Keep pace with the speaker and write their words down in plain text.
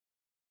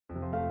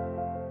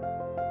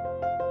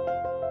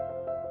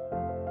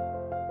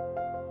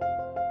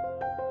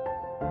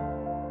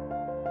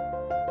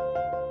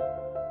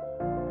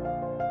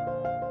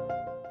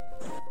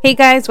Hey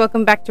guys,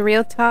 welcome back to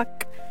Real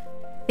Talk.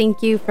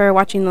 Thank you for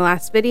watching the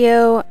last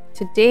video.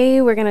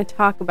 Today we're going to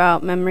talk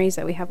about memories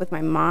that we have with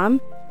my mom.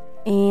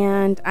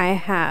 And I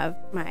have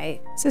my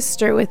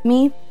sister with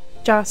me,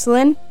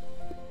 Jocelyn.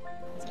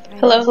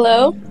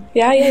 Hello.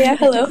 Yeah.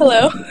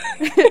 Hello.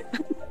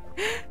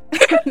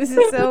 This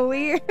is so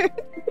weird.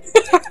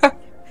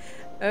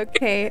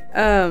 Okay,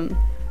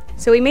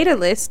 so we made a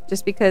list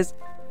just because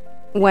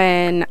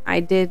when I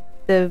did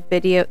the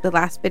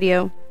last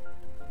video,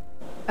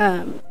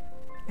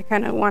 I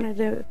kind of wanted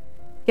to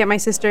get my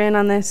sister in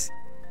on this.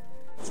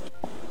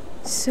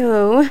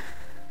 So,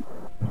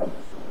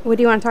 what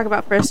do you want to talk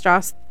about first,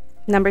 Joss?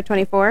 Number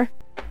 24?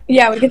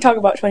 Yeah, we can talk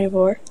about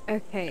 24.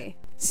 Okay,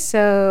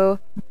 so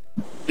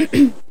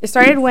it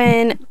started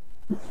when,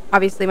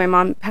 obviously, my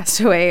mom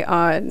passed away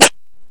on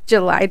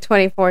July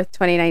 24th,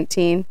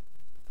 2019.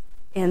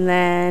 And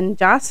then,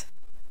 Joss,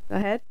 go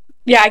ahead.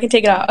 Yeah, I can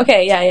take it out.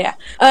 Okay, yeah.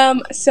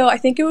 So I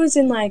think it was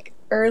in like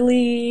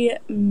early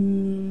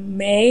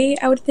May,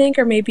 I would think,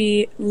 or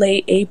maybe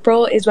late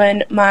April is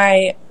when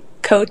my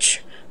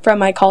coach from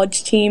my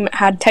college team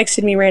had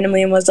texted me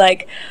randomly and was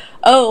like,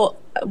 "Oh,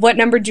 what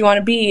number do you want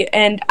to be?"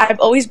 And I've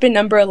always been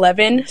number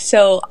 11,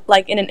 so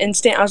like in an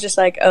instant I was just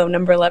like, "Oh,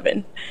 number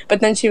 11." But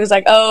then she was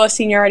like, "Oh, a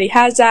senior already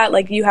has that,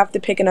 like you have to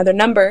pick another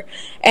number."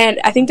 And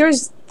I think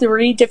there's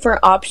 3 different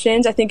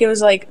options. I think it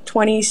was like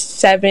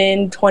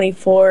 27,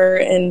 24,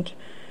 and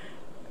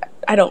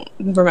I don't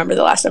remember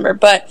the last number,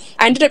 but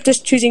I ended up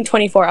just choosing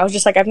 24. I was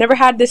just like, I've never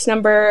had this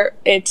number.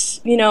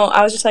 It's,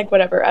 I was just like,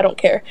 whatever, I don't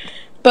care.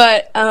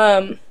 But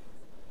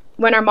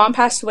when our mom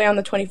passed away on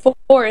the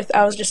 24th,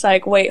 I was just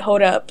like, wait,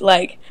 hold up.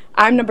 Like,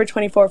 I'm number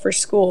 24 for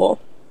school.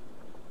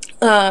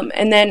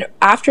 And then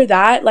after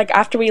that, like,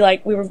 after we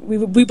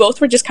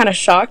both were just kind of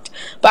shocked.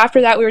 But after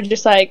that, we were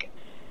just like,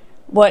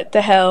 what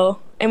the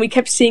hell? And we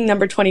kept seeing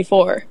number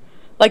 24,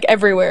 like,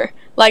 everywhere.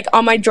 Like,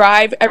 on my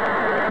drive,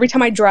 every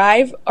time I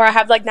drive or I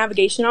have, like,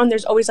 navigation on,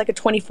 there's always, like, a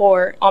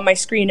 24 on my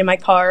screen in my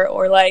car.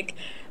 Or, like,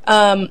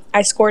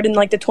 I scored in,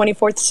 like, the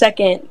 24th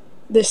second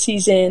this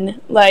season.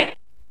 Like,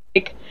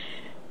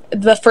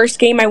 the first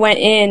game I went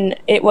in,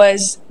 it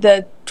was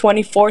the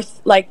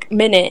 24th, like,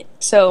 minute.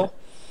 So,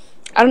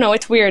 I don't know.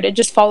 It's weird. It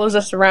just follows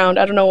us around.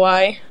 I don't know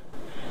why.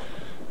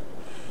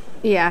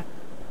 Yeah,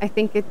 I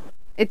think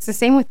it's the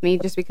same with me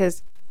just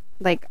because,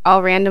 like,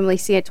 I'll randomly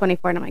see a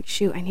 24 and I'm like,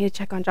 shoot, I need to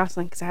check on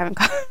Jocelyn because I haven't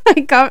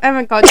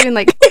called you in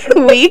like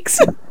weeks.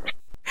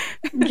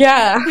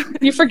 Yeah,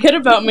 you forget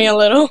about me a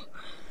little.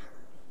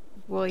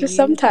 Well, just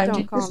sometimes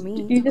don't call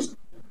me.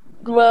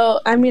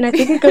 Well, I mean, I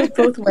think it goes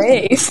both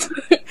ways.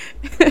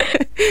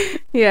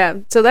 Yeah,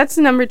 so that's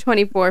number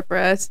 24 for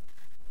us.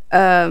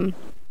 Yeah,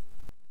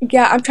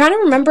 I'm trying to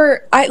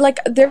remember.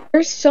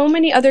 There's so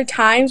many other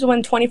times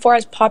when 24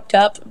 has popped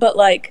up, but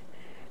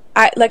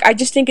I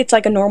just think it's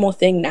like a normal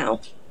thing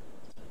now.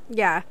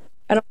 Yeah.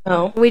 I don't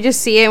know. We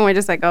just see it and we're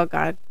just like, oh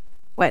God,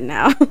 what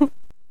now?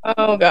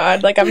 Oh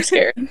God, like I'm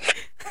scared.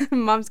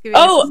 Mom's giving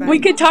us a sign. we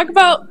could talk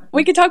about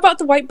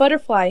the white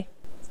butterfly.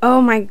 Oh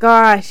my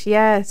gosh,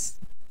 yes.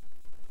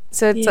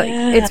 So it's like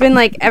it's been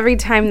like every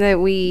time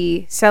that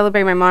we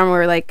celebrate my mom,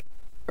 we're like,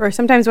 or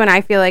sometimes when I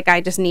feel like I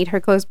just need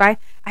her close by,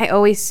 I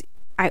always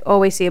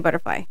see a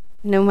butterfly,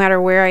 no matter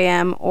where I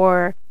am.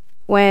 Or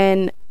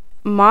when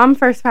Mom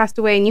first passed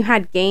away and you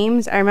had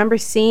games, I remember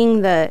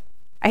seeing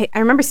I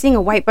remember seeing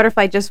a white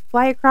butterfly just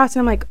fly across,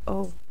 and I'm like,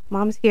 oh,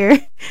 Mom's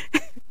here.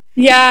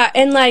 Yeah,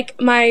 and like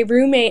my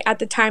roommate at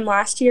the time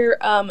last year,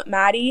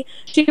 Maddie,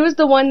 she was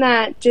the one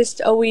that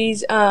just always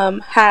she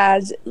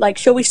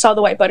always saw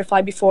the white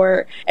butterfly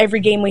before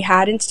every game we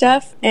had and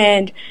stuff.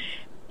 And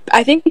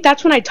I think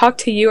that's when I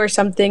talked to you or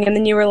something, and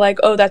then you were like,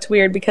 oh, that's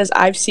weird because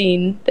I've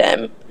seen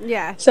them.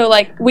 Yeah. So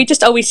like we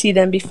just always see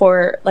them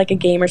before like a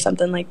game or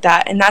something like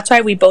that, and that's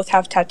why we both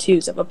have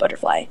tattoos of a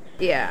butterfly.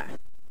 Yeah.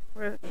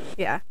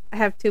 Yeah, I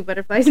have 2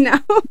 butterflies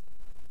now.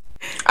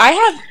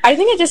 I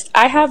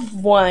have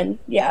one,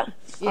 yeah.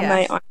 On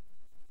my arm.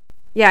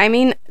 Yeah, I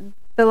mean,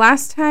 the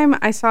last time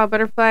I saw a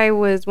butterfly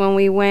was when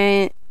we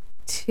went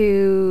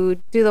to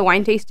do the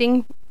wine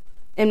tasting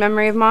in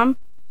memory of Mom.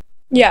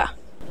 Yeah.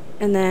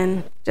 And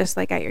then just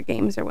like at your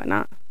games or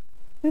whatnot.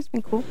 It's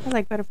been cool. I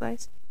like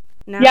butterflies.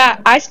 Now,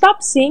 yeah, I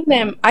stopped seeing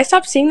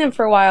them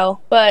for a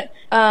while, but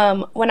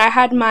when I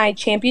had my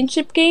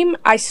championship game,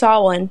 I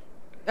saw one.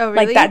 Oh,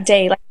 really? Like that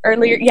day, like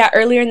earlier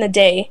in the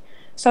day.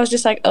 So I was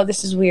just like, oh,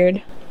 this is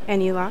weird.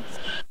 And you lost?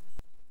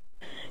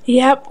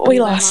 Yep, we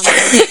lost.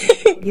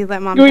 You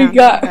let Mom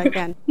down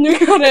again. You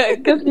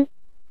gotta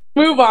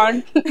move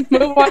on.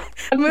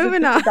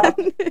 Moving on.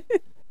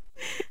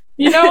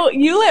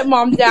 You let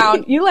Mom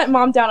down. You let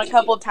Mom down a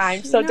couple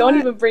times, so don't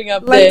even bring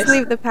up Let's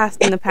leave the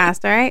past in the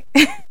past, all right?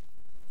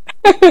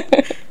 All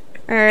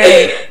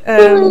right.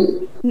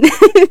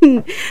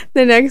 The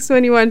next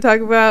one you want to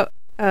talk about,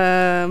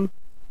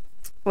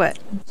 what?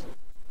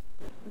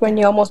 When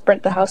you almost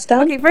burnt the house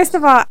down? Okay, first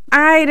of all,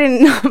 I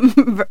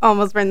didn't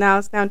almost burn the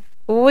house down.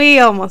 We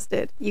almost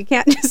did. You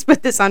can't just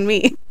put this on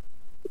me.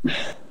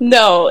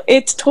 No,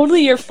 it's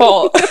totally your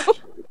fault.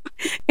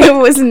 It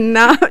was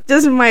not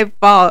just my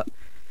fault.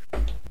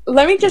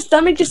 let me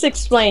just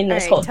explain All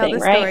this right, whole tell thing,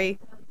 the right? story.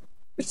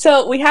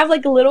 So we have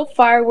like a little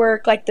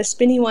firework, like the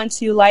spinny one,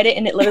 so you light it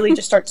and it literally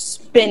just starts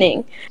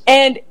spinning.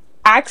 And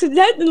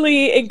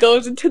accidentally it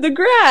goes into the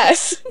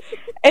grass.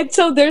 And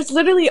so there's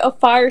literally a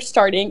fire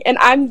starting and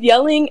I'm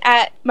yelling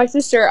at my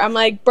sister. I'm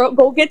like, "Bro,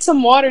 go get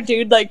some water,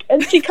 dude." Like,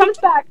 and she comes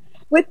back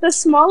with the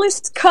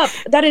smallest cup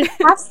that is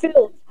half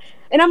filled.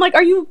 And I'm like,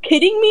 "Are you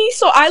kidding me?"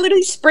 So I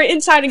literally sprint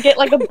inside and get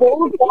like a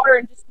bowl of water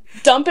and just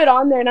dump it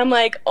on there and I'm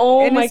like,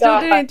 "Oh And it my still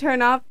god." didn't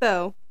turn off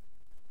though.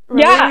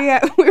 Remember Yeah.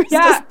 we were still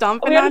Yeah,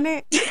 stomping on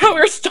it? we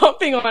were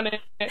stomping on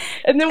it,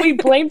 and then we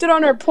blamed it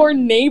on our poor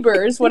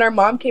neighbors when our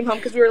mom came home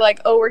because we were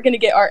like, "Oh, we're gonna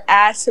get our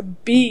ass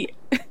beat,"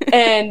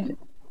 and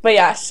but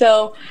yeah,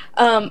 so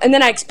and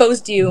then I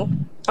exposed you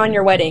on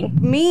your wedding.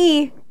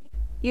 Me?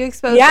 You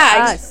exposed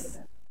Yeah, us.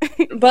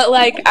 but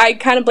like I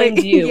kind of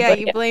blamed you. Yeah, But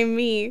you yeah, blame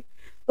me.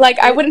 like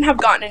I wouldn't have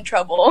gotten in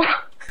trouble.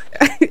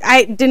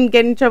 I didn't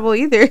get in trouble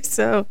either,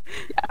 so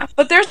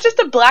But there's just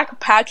a black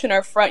patch in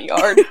our front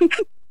yard.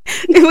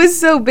 it was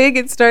so big.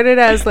 It started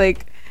as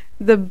like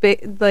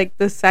the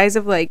size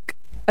of like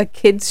a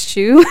kid's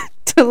shoe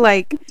to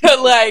like,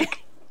 But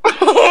like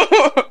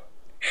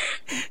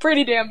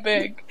pretty damn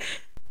big.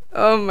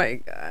 oh my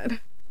god.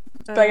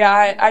 But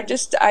yeah,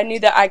 I knew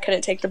that I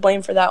couldn't take the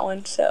blame for that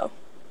one, so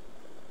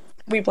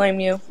we blame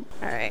you.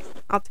 All right,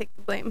 I'll take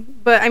the blame.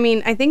 But I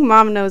mean, I think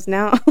mom knows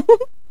now.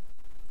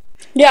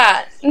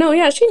 Yeah, no,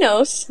 yeah, she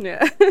knows.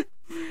 Yeah. You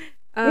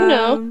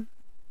know.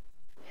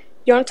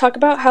 You want to talk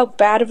about how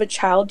bad of a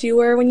child you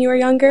were when you were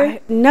younger?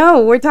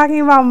 No, we're talking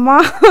about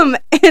mom,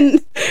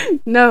 and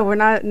no, we're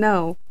not.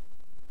 No,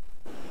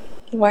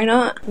 Why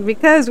not?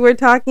 because we're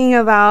talking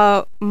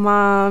about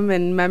mom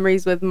and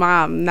memories with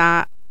mom,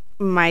 not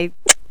my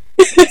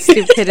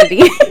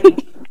stupidity.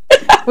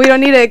 We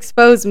don't need to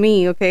expose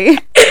me, okay?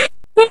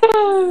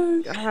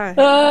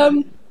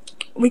 God.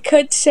 We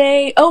could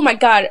say, oh my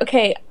god,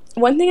 okay,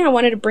 one thing I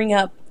wanted to bring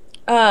up,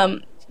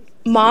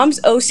 mom's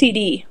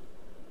OCD,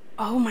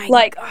 Oh my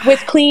like, god. with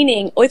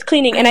cleaning,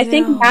 and I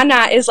think know.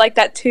 Nana is like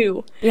that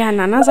too. Yeah,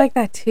 Nana's like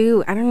that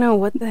too. I don't know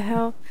what the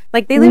hell.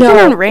 Like they lived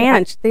No. in a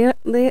ranch. They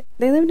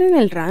lived in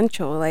el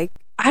rancho. Like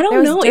I there don't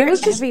was know, dirt it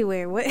was just,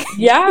 everywhere. What?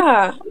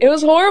 yeah, it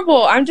was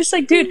horrible. I'm just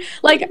like, dude,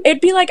 like,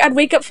 it'd be like I'd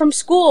wake up from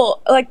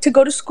school, like, to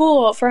go to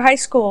school for high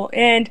school,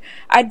 and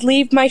I'd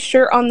leave my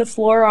shirt on the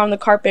floor or on the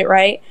carpet,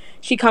 right?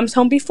 She comes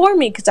home before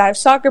me because I have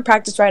soccer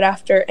practice right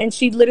after, and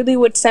she literally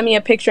would send me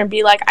a picture and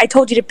be like, "I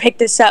told you to pick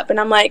this up," and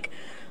I'm like,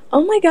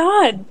 "Oh my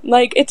god,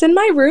 like, it's in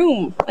my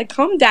room, like,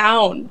 calm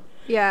down."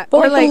 Yeah. But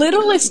Or like, the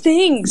littlest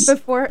things.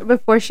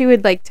 before she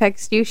would like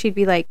text you, she'd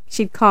be like,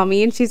 she'd call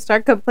me and she'd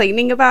start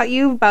complaining about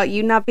you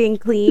not being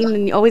clean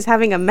and always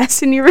having a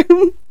mess in your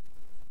room.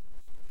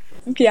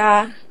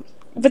 Yeah,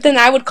 but then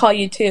I would call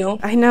you too.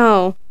 I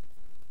know.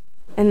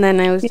 And then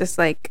I was just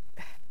like,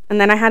 and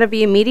then I had to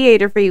be a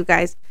mediator for you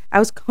guys. I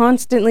was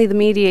constantly the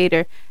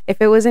mediator. If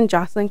it wasn't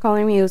Jocelyn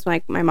calling me, it was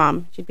like my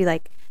mom. She'd be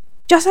like,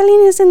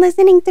 Jocelyn isn't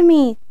listening to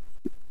me.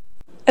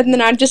 And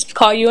then I'd just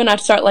call you and I'd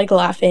start like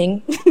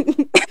laughing.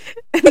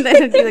 And then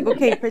it'd be like,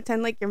 okay,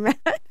 pretend like you're mad.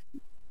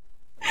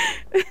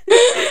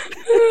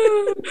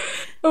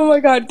 Oh my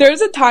god,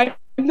 there's a time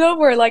though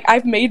where like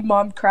I've made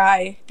mom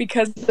cry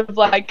because of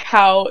like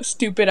how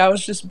stupid I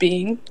was just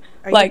being.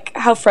 Are Like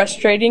how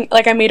frustrating.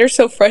 Like I made her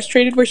so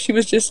frustrated where she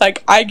was just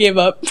like, "I give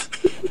up."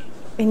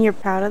 And you're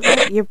proud of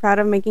that? You're proud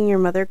of making your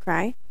mother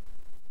cry?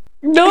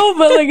 No,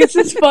 but like it's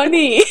just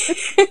funny.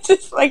 It's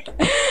just like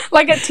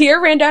a tear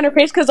ran down her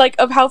face because like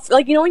of how,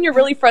 like, you know when you're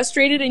really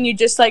frustrated and you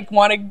just like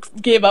want to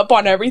give up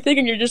on everything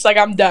and you're just like,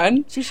 "I'm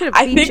done." She should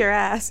I have beat think- your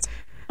ass.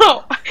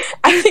 Oh,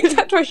 I think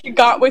that's where she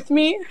got with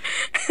me.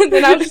 And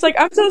then I was just like,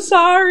 "I'm so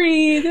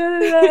sorry." Da,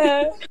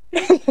 da,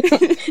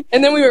 da.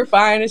 And then we were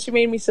fine and she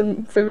made me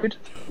some food.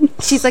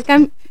 She's like,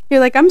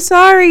 you're like, I'm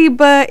sorry,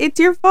 but it's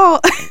your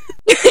fault.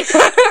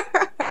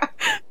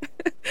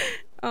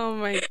 Oh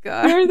my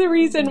god. You're the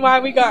reason why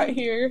we got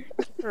here.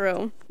 For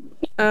real.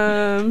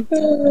 That's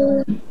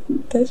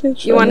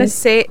just You want to funny.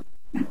 say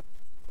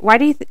why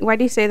do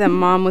you say that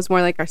mom was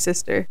more like our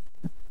sister?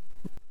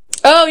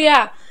 Oh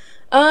yeah.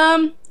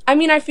 I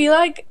mean, I feel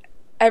like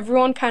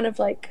everyone kind of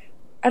like,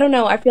 I don't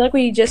know, I feel like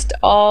we just,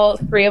 all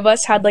three of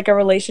us had like a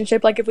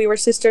relationship, like if we were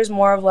sisters,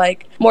 more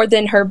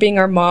than her being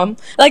our mom.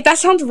 Like that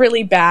sounds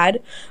really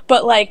bad,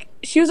 but like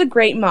she was a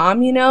great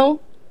mom, you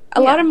know? A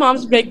lot Yeah. of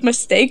moms make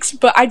mistakes,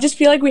 but I just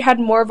feel like we had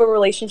more of a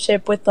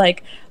relationship with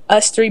like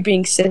us three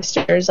being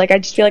sisters. Like I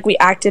just feel like we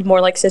acted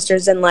more like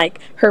sisters than like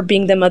her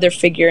being the mother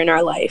figure in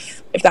our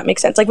life, if that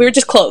makes sense. Like we were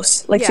just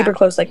close, like Yeah. super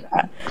close like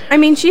that. I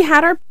mean, she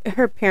had her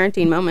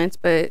parenting moments,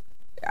 but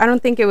I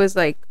don't think it was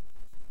like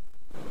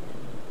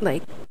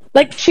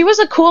Like she was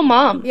a cool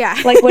mom. Yeah.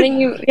 Like wouldn't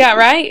you? Yeah,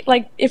 right.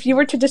 Like if you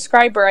were to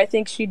describe her, I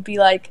think she'd be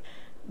like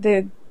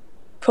the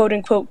quote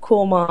unquote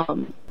cool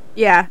mom.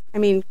 yeah. I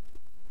mean,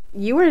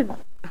 you were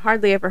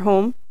hardly ever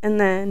home, and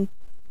then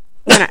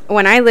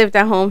when I lived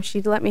at home,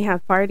 she'd let me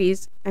have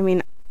parties. I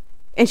mean,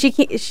 and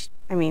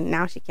I mean,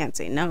 now she can't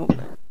say no.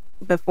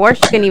 But before,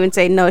 she couldn't even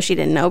say no. She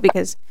didn't know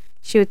because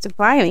she would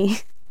supply me.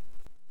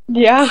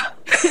 Yeah.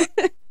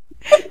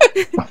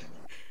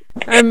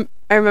 I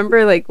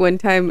remember like one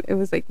time it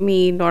was like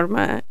me,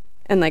 Norma,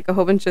 and like a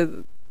whole bunch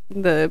of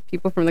the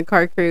people from the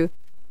car crew,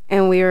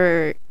 and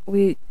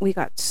we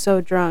got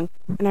so drunk,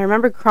 and I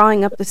remember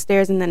crawling up the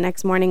stairs, and the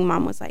next morning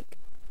Mom was like,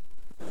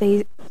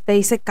 te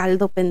hice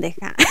caldo,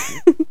 pendeja.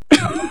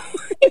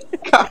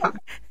 God.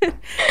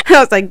 I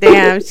was like,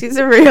 damn, she's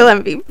a real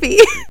MVP.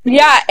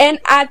 Yeah, and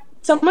at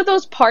some of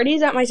those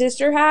parties that my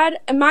sister had,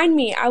 and mind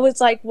me, I was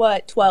like,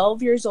 what,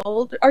 12 years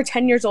old or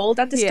 10 years old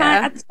at this time?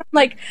 Yeah. At this time,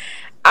 like,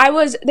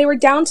 they were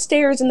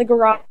downstairs in the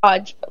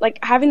garage, like,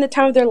 having the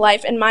time of their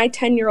life, and my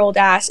 10-year-old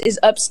ass is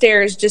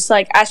upstairs just,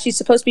 like, as she's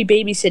supposed to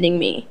be babysitting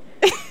me.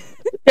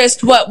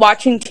 Just,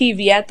 watching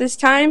TV at this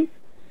time?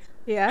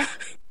 Yeah.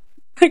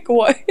 Like,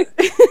 what?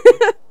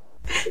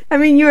 I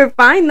mean, you were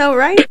fine though,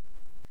 right?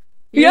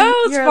 Yeah,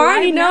 it's You're fine,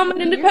 alive you know, now. I'm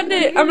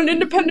an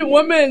independent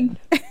woman.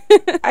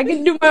 I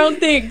can do my own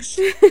things.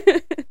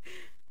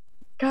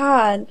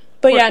 God.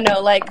 But yeah, no,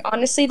 like,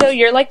 honestly, though,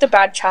 you're, like, the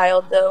bad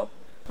child, though.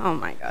 Oh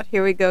my god,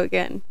 here we go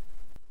again.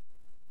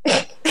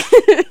 You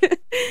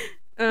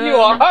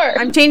are.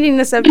 I'm changing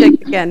the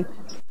subject again.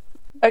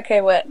 Okay,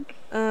 what?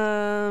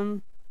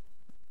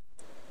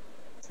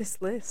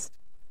 This list.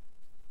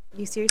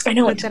 You seriously I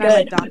know, put it's that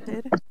good. I'm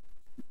adopted?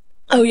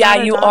 Oh, yeah,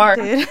 Not you are.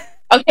 adopted.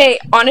 Okay,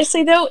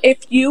 honestly, though, if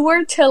you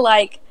were to,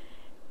 like,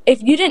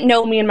 if you didn't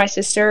know me and my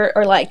sister,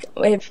 or, like,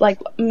 if,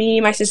 like,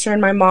 me, my sister,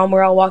 and my mom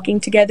were all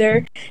walking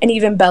together, and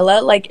even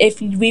Bella, like,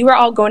 if we were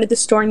all going to the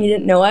store and you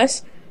didn't know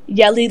us,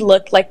 Yelly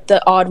looked like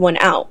the odd one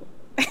out.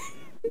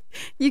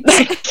 You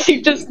can't, Like,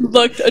 she just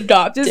looked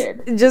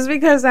adopted. just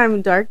because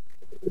I'm dark,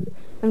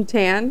 I'm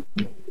tan.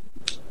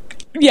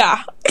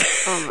 Yeah.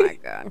 Oh my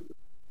god.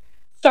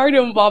 Sorry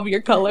to involve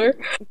your color,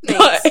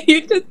 Thanks. but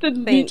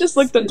you just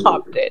looked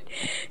adopted.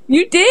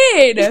 You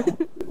did.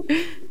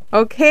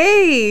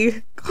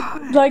 Okay.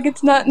 God. Like,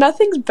 it's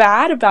nothing's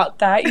bad about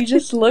that. You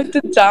just looked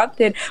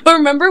adopted. But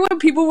remember when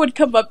people would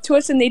come up to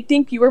us and they'd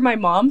think you were my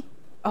mom?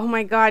 Oh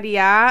my god,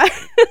 yeah.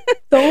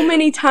 So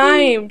many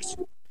times.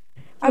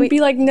 I'd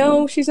be like,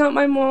 no, she's not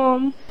my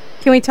mom.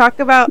 Can we talk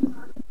about?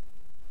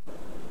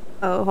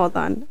 Oh, hold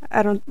on.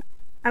 I don't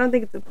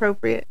think it's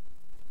appropriate.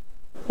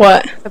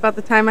 What? About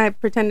the time I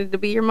pretended to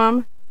be your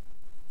mom.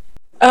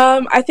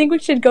 I think we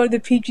should go the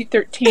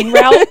PG-13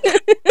 route.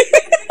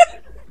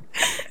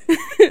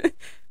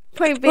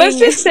 Point being, Let's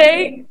just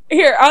say,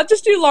 here, I'll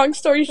just do long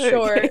story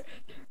short.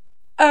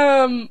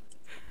 Okay.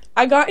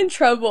 I got in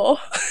trouble.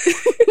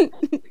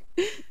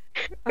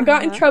 I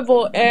got in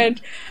trouble,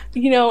 and,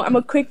 you know, I'm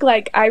a quick,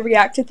 like, I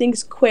react to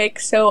things quick,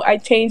 so I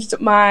changed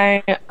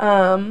my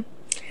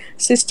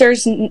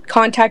sister's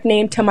contact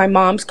name to my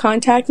mom's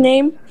contact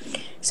name.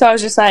 So I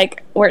was just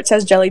like, where it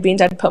says Jelly Beans,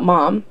 I'd put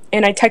mom.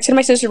 And I texted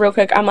my sister real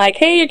quick. I'm like,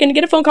 hey, you're gonna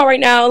get a phone call right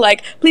now.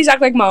 Like, please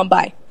act like mom,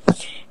 bye.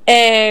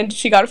 And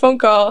she got a phone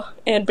call,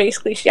 and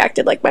basically she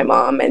acted like my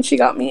mom, and she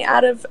got me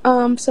out of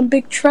some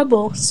big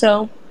trouble,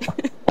 so...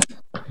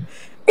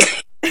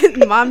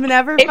 Mom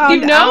never found out.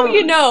 If you know,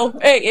 you know.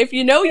 Hey, if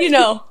you know, you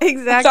know.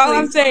 Exactly. That's all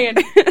I'm saying.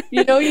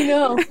 You know, you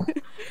know.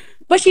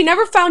 But she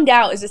never found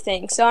out is the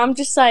thing. So I'm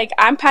just like,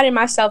 I'm patting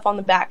myself on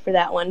the back for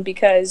that one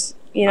because,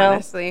 you know.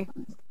 Honestly,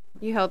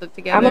 you held it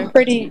together.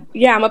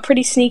 I'm a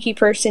pretty sneaky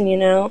person, you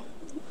know,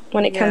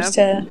 when it comes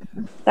to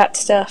that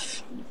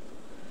stuff.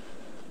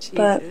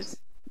 Jesus.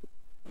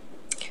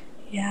 But,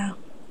 yeah.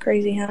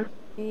 Crazy, huh?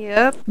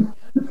 Yep.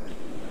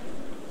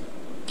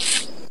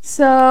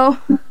 So,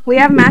 we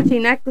have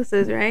matching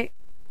necklaces, right?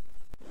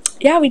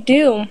 Yeah, we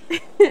do.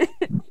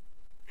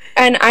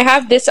 And I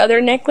have this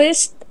other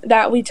necklace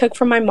that we took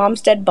from my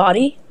mom's dead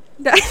body.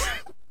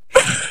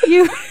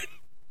 you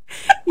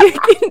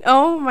can,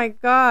 oh my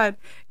god.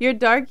 Your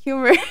dark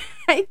humor.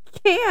 I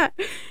can't.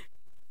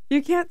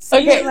 You can't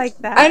say it like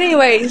that.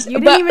 Anyways, you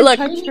didn't even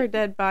touch her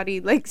dead body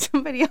like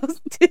somebody else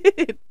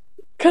did.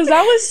 Because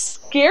that was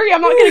scary.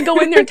 I'm not going to go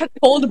in there and touch a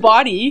cold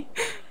body.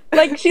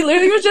 Like, she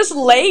literally was just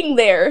laying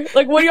there.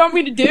 Like, what do you want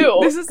me to do?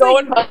 This is go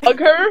like... and hug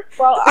her?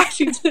 Well,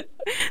 actually...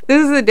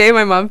 This is the day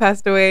my mom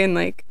passed away, and,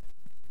 like,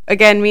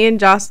 again, me and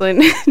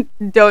Jocelyn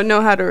don't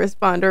know how to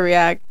respond or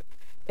react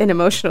in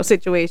emotional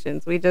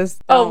situations. We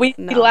just we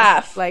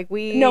laugh. Like,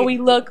 we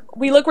look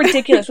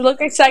ridiculous. We look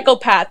like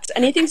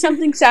psychopaths.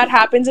 Something sad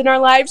happens in our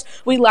lives,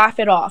 we laugh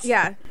it off.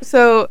 Yeah.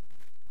 So,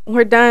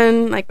 we're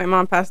done. Like, my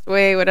mom passed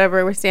away,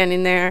 whatever. We're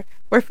standing there.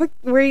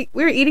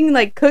 We're eating,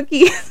 like,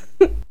 cookies.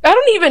 I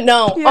don't even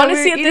know. Yeah,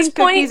 honestly, at this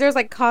point, cookies, there's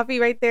like coffee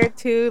right there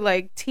too,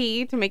 like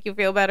tea to make you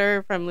feel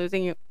better from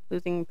losing a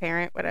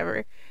parent,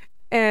 whatever.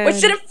 And which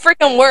didn't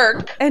freaking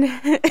work. And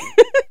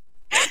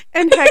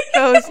and Heck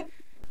goes,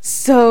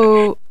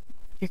 so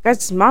your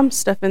guys' mom's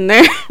stuff in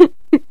there.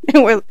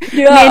 And me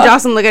and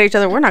Jocelyn look at each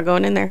other. We're not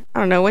going in there.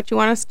 I don't know what you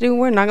want us to do.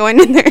 We're not going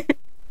in there.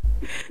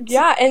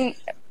 Yeah, and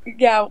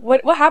yeah,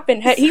 what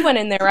happened? He went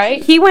in there,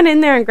 right? He went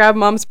in there and grabbed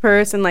mom's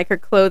purse and like her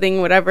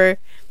clothing, whatever.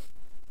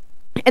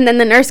 And then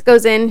the nurse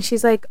goes in.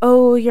 She's like,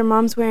 oh, your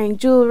mom's wearing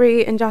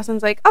jewelry. And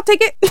Jocelyn's like, I'll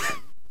take it.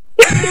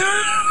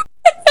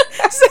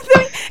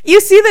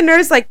 You see the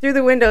nurse like through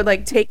the window,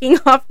 like taking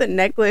off the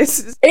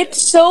necklace.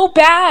 It's so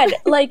bad.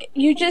 Like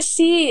you just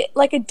see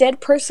like a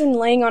dead person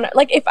laying on it.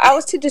 Like if I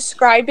was to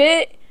describe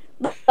it,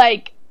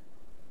 like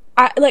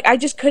I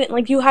just couldn't.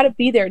 Like you had to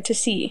be there to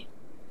see.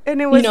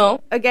 And it was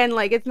again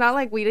like it's not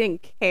like we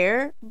didn't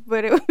care,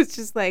 but it was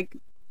just like,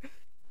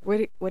 what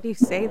do you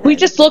say? Then? We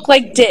just look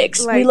like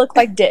dicks. Like, we look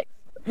like dicks.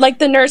 Like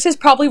the nurses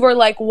probably were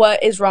like,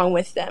 "What is wrong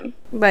with them?"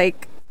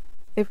 Like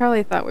they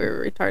probably thought we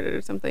were retarded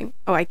or something.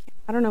 Oh, I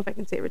don't know if I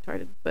can say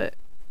retarded, but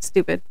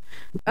stupid.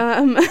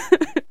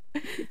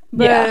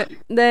 But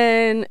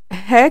then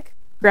Heck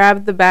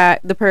grabbed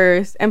the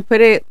purse, and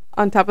put it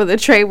on top of the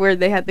tray where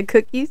they had the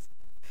cookies.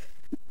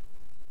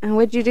 And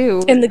what'd you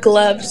do? And the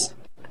gloves.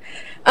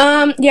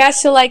 Yeah,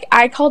 so like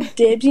I called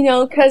dibs,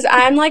 because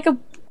I'm like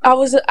I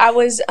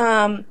was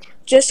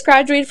just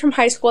graduated from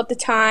high school at the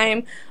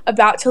time,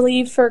 about to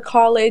leave for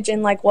college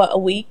in like a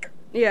week.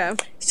 Yeah.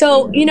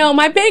 So,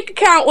 my bank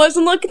account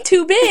wasn't looking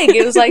too big.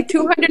 It was like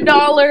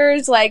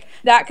 $200. Like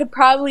that could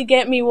probably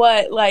get me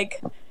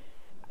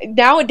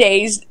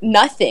nowadays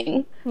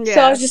nothing. Yeah.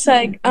 So I was just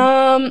like,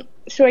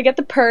 so I get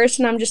the purse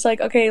and I'm just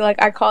like, okay,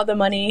 like I called the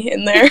money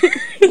in there.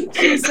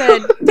 She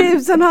said,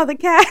 dibs on all the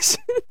cash.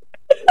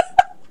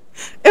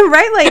 And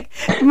right,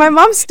 like my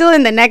mom's still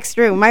in the next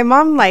room. My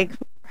mom, like,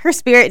 her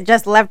spirit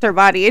just left her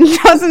body, and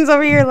Johnson's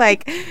over here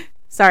like,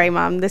 sorry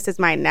mom, this is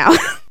mine now.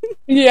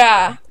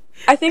 Yeah.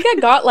 I think I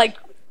got like,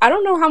 I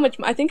don't know how much,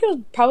 I think it was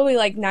probably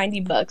like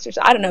 $90 or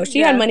so. I don't know. She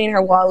had money in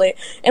her wallet,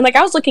 and like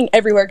I was looking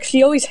everywhere because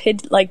she always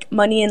hid like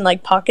money in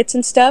like pockets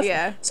and stuff.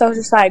 Yeah. So I was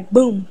just like,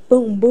 boom,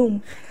 boom,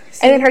 boom.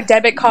 See? And then her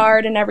debit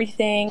card and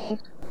everything.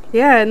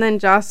 Yeah, and then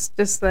Joss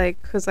just like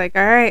was like,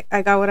 all right,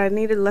 I got what I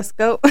needed, let's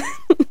go.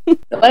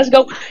 Let's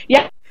go.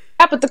 Yeah,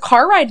 but the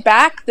car ride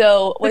back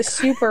though was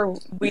super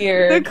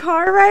weird. The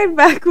car ride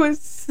back was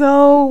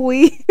so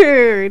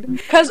weird.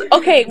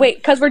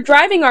 Because we're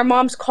driving our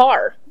mom's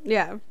car.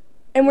 Yeah.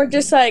 And we're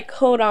just like,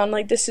 hold on,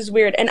 like this is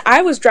weird. And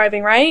I was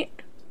driving, right?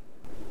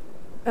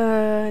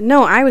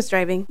 No, I was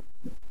driving.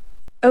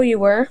 Oh, you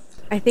were?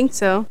 I think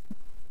so.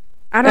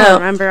 I don't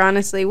remember,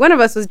 honestly. One of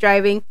us was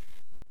driving.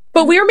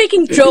 But we were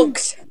making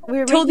jokes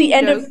till the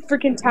end of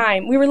freaking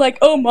time. We were like,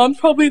 oh, mom's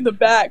probably in the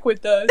back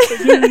with us.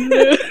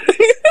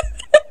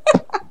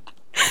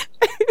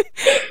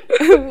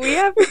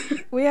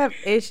 we have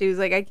issues.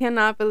 Like, I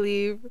cannot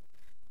believe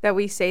that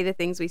we say the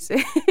things we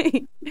say.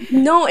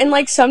 No, and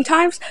like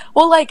sometimes,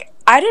 like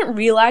I didn't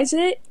realize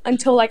it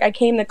until like I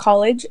came to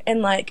college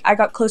and like I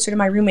got closer to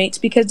my roommates,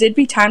 because there'd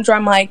be times where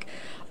I'm like,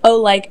 oh,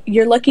 like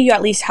you're lucky you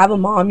at least have a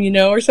mom,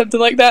 or something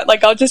like that.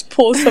 Like I'll just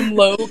pull some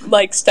low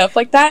like stuff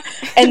like that,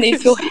 and they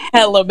feel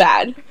hella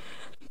bad.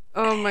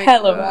 Oh my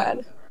hella God.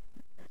 Bad.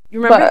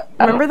 You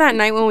remember that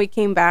night when we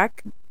came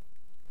back?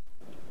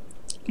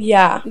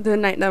 Yeah, the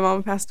night that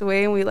mom passed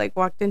away, and we like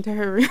walked into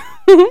her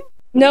room.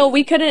 No,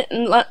 we couldn't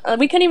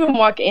even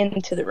walk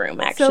into the room,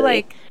 actually. So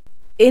like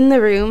in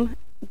the room,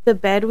 the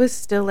bed was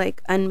still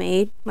like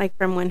unmade, like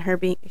from when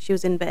she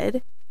was in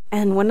bed,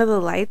 and one of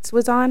the lights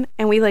was on,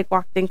 and we like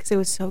walked in because it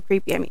was so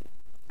creepy. I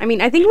mean,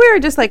 I think we were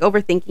just like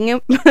overthinking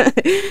it,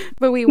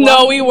 but we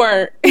No, we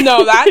weren't.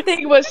 No, that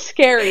thing was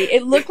scary.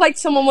 It looked like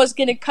someone was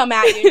gonna come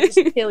at you and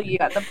just kill you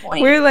at the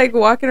point. We were like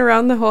walking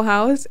around the whole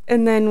house,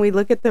 and then we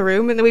look at the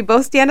room, and then we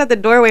both stand at the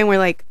doorway, and we're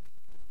like,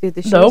 dude,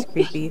 this shit is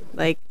creepy.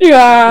 Like,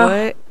 yeah,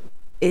 what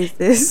is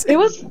this? It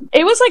was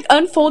like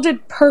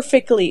unfolded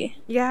perfectly.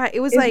 Yeah,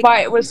 it was like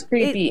why it was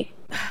creepy.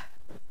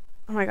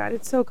 Oh my God,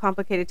 it's so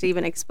complicated to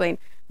even explain.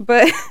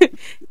 But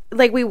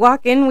like we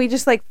walk in, we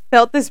just like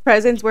felt this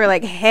presence. We're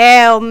like,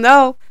 hell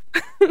no.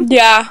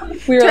 Yeah,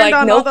 we were turned like,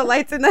 on nope. all the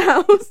lights in the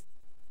house.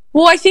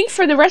 Well, I think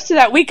for the rest of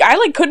that week, I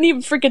like couldn't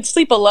even freaking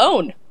sleep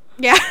alone.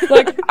 Yeah,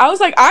 like I was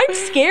like, I'm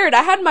scared.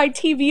 I had my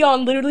TV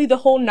on literally the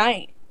whole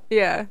night.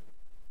 Yeah.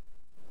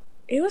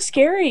 It was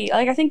scary.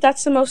 Like, I think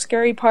that's the most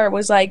scary part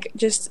was, like,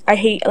 just, I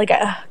hate, like,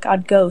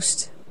 God,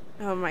 ghost.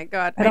 Oh, my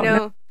God.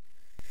 I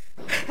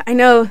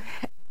know.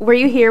 Were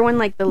you here when,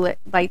 like, the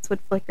lights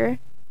would flicker?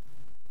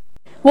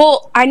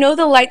 Well, I know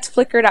the lights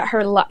flickered at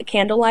her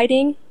candle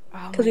lighting,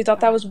 because we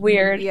thought that was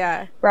weird.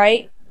 Yeah.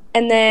 Right?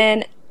 And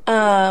then,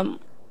 I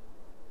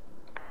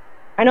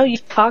know you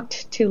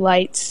talked to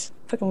lights.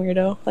 Fucking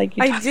weirdo. Like,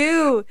 I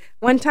do.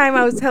 One time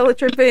I was hella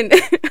tripping.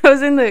 I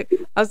was in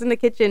the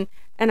kitchen,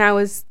 and I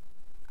was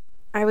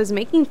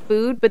making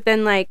food, but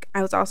then like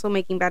I was also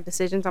making bad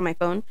decisions on my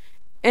phone,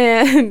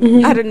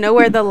 and out of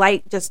nowhere the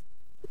light just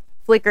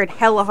flickered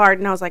hella hard,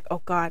 and I was like,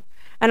 oh God.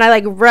 And I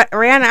like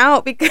ran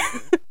out because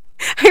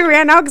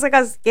I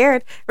got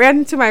scared, ran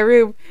into my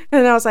room,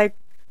 and I was like,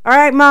 all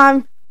right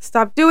mom,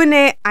 stop doing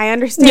it, I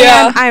understand.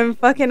 Yeah. I'm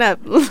fucking up.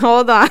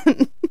 Hold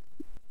on.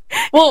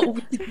 Well,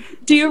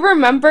 do you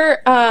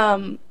remember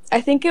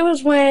I think it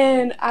was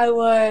when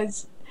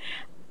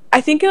I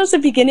think it was the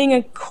beginning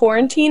of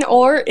quarantine,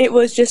 or it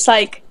was just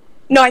like,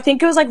 no, I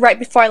think it was like right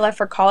before I left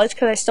for college,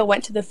 because I still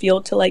went to the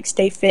field to like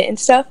stay fit and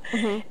stuff.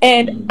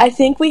 And I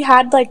think we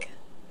had like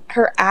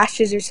her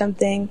ashes or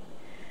something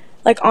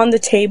like on the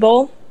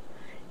table,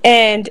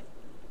 and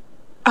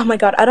oh my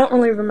god, I don't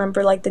really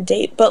remember like the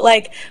date, but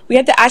like we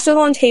had the ashes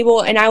on the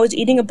table, and I was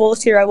eating a bowl of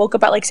cereal. I woke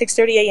up at like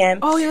 6:30 a.m.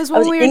 Oh, it was I when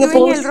was we were eating a doing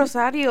bowl El of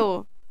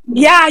Rosario.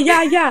 yeah,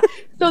 yeah, yeah.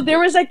 So there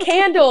was a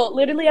candle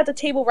literally at the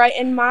table, right?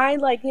 And my,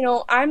 like,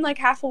 I'm like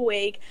half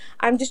awake.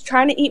 I'm just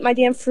trying to eat my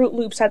damn Fruit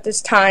Loops at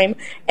this time.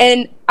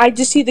 And I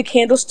just see the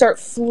candle start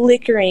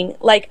flickering.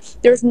 Like,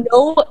 there's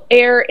no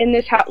air in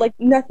this house, like,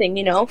 nothing,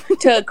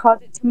 to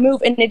cause it to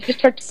move. And it just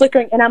starts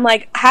flickering. And I'm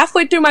like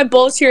halfway through my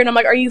bowls here, and I'm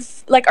like, are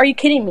you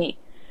kidding me?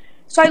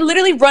 So I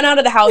literally run out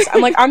of the house.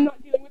 I'm like, I'm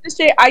not dealing with this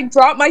shit. I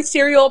drop my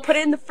cereal, put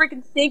it in the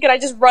freaking sink, and I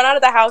just run out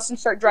of the house and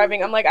start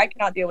driving. I'm like, I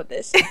cannot deal with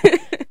this.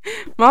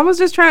 Mom was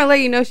just trying to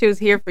let you know she was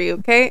here for you,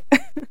 okay?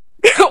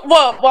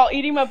 What, while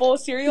eating my bowl of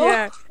cereal?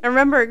 Yeah. And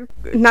remember,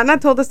 Nana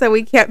told us that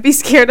we can't be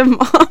scared of Mom.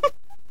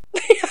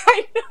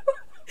 I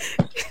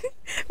know.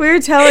 We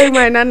were telling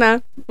my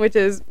Nana, which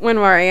is one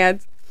of our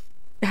aunts,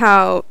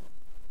 how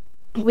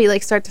we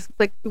like start to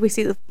flick, we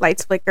see the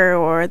lights flicker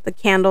or the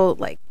candles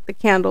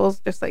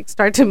just like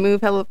start to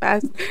move hella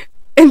fast.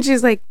 And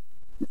she's like,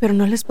 pero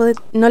no le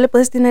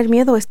puedes tener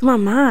miedo, es tu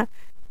mamá.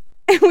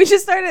 And we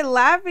just started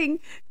laughing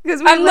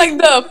because I'm like,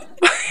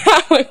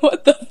 I'm like,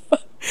 what the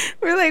fuck?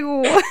 We're like,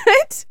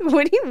 what?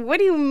 What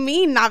do you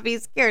mean not be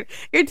scared?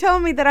 You're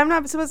telling me that I'm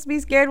not supposed to be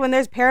scared when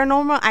there's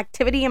paranormal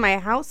activity in my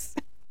house?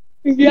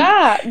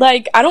 Yeah,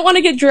 like I don't want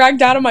to get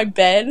dragged out of my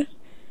bed.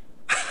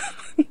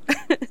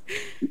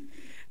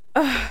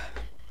 All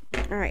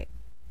right.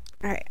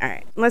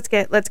 Let's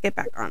get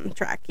back on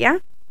track, yeah?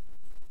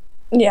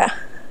 Yeah.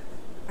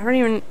 I don't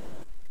even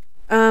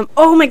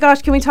oh my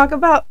gosh, can we talk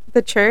about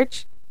the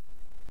church?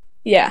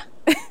 Yeah.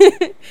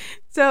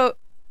 So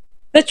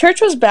the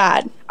church was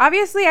bad.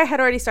 Obviously, I had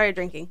already started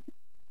drinking.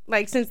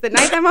 Like, since the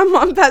night that my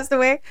mom passed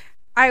away,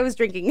 I was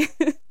drinking.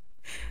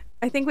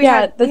 I think we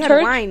had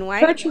wine,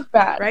 right? The church was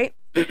bad. Right?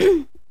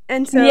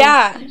 And so...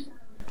 Yeah.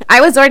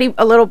 I was already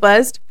a little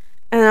buzzed.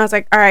 And I was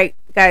like, all right,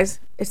 guys,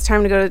 it's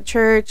time to go to the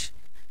church.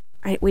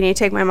 We need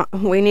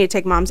to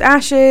take Mom's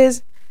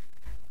ashes.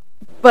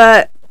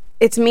 But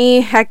it's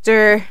me,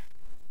 Hector,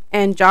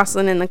 and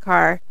Jocelyn in the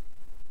car.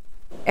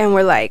 And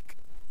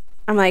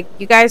I'm like,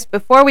 you guys,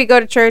 before we go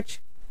to church,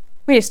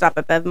 we need to stop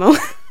at Bevmo.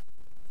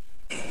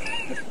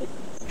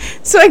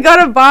 So I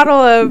got a bottle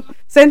of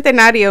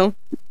Centenario,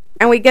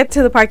 and we get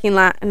to the parking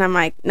lot, and I'm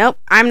like, nope,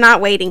 I'm not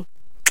waiting.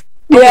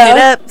 Open it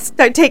up,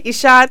 start taking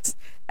shots.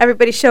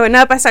 Everybody's showing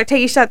up. I start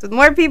taking shots with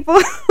more people.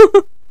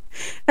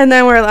 And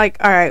then we're like,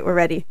 all right, we're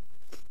ready.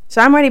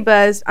 So I'm already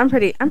buzzed. I'm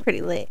pretty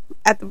lit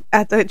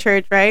at the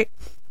church, right?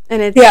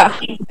 And it's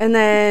and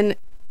then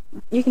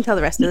you can tell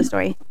the rest of the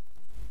story.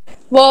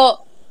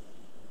 Well,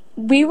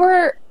 we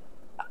were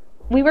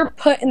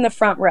put in the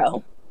front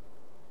row.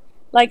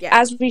 Like,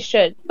 as we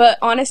should. But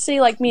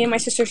honestly, like, me and my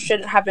sister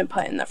shouldn't have been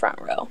put in the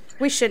front row.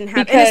 We shouldn't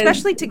have. And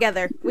especially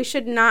together. We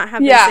should not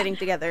have been sitting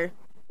together.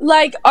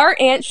 Like, our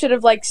aunt should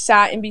have, like,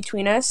 sat in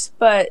between us.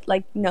 But,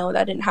 like, no,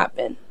 that didn't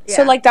happen. Yeah.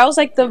 So, like, that was,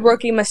 like, the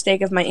rookie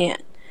mistake of my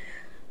aunt.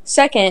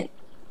 Second,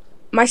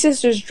 my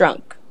sister's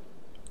drunk.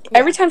 Yeah.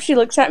 Every time she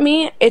looks at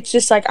me, it's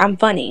just, like, I'm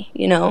funny,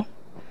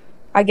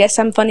 I guess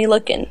I'm funny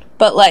looking.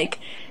 But, like...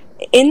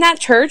 in that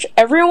church,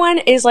 everyone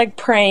is like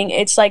praying.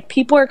 It's like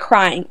people are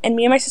crying, and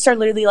me and my sister are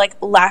literally like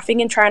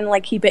laughing and trying to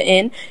like keep it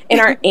in. And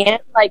our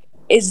aunt like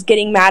is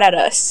getting mad at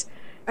us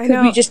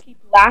because we just keep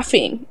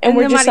laughing, and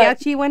we're the just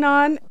mariachi went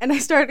on, and I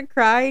started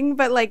crying,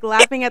 but like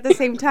laughing at the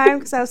same time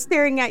because I was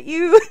staring at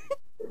you.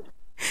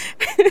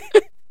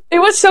 It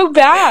was so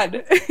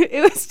bad.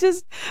 It was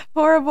just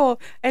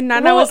horrible. And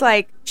Nana was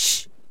like,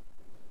 shh.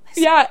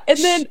 Yeah, and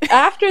then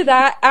after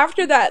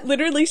that,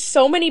 literally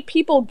so many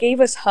people gave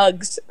us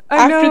hugs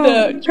after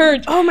the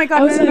church. Oh my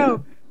god,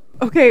 no.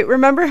 Okay,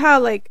 remember how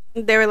like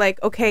they were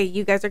like, okay,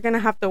 you guys are gonna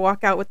have to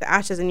walk out with the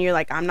ashes, and you're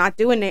like, I'm not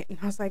doing it. And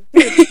I was like,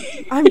 dude,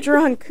 I'm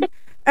drunk,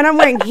 and I'm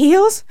wearing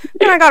heels,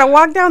 and I gotta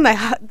walk down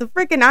the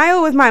freaking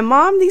aisle with my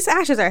mom. These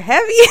ashes are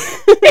heavy.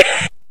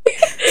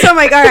 So I'm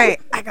like, all right,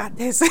 I got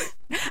this.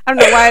 I don't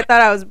know why I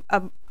thought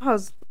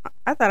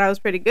I thought I was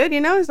pretty good,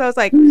 So I was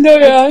like,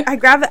 I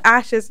grabbed the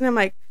ashes, and I'm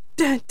like,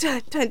 dun,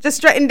 dun, dun, just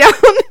straighten down.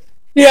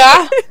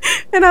 Yeah.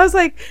 And I was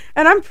like,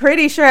 and I'm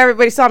pretty sure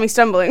everybody saw me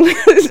stumbling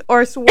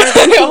or swerving.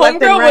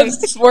 Homegirl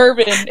was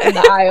swerving in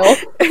the aisle.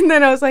 And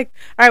then I was like,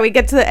 all right, we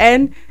get to the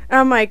end, and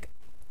I'm like,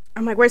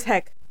 where's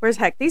Heck? Where's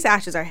Heck? These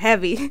ashes are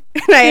heavy.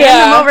 And I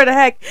hand them over to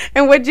Heck.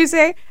 And what'd you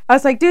say? I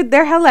was like, dude,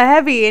 they're hella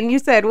heavy. And you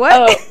said, what?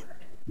 Oh.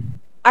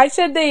 I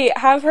said they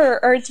have her,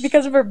 or it's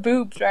because of her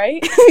boobs,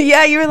 right?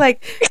 Yeah, you were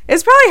like,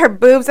 it's probably her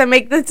boobs that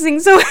make this thing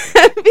so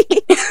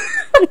heavy.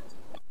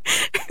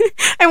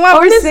 And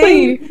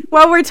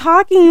while we're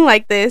talking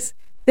like this,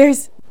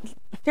 there's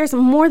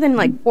more than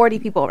like 40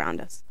 people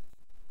around us.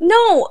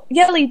 No,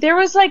 Yelly, there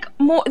was like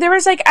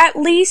at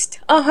least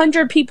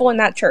 100 people in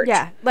that church.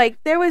 Yeah,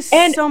 like there was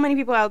so many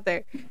people out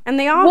there, and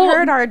they all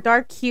heard our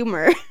dark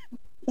humor.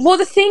 Well,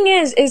 the thing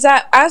is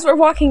that as we're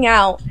walking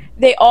out,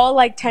 they all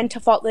like tend to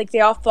fall, like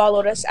they all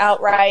followed us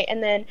out, right?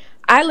 And then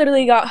I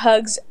literally got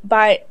hugs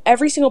by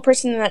every single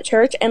person in that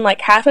church, and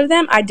like half of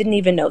them I didn't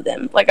even know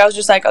them. Like I was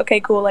just like,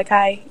 okay, cool, like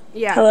hi,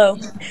 Yeah. Hello.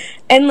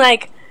 And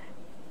like,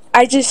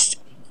 I just,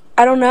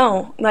 I don't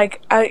know.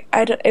 Like,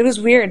 it was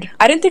weird.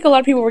 I didn't think a lot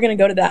of people were gonna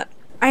go to that.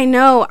 I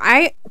know.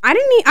 I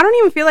don't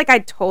even feel like I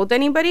told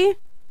anybody.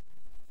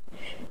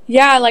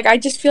 Yeah, like I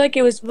just feel like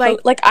it was Like,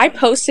 like I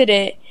posted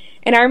it,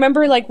 and I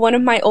remember like one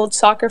of my old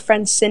soccer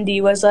friends,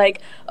 Cindy, was like,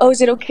 "Oh, is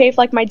it okay if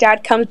like my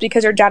dad comes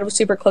because her dad was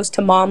super close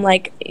to mom,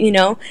 like you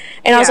know?"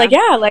 And I was yeah. like,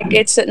 "Yeah, like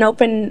it's an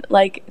open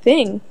like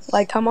thing,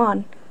 like come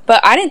on."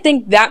 But I didn't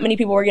think that many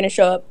people were gonna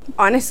show up.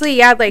 Honestly,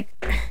 yeah, like,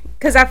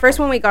 because at first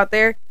when we got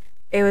there,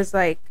 it was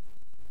like,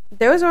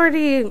 there was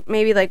already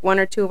maybe like one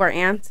or two of our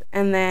aunts,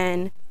 and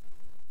then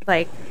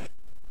like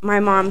my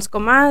mom's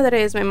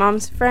comadres, my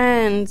mom's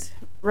friends,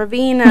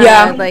 Ravina,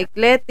 Yeah. like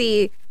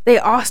Leti, they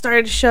all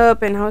started to show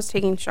up, and I was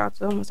taking shots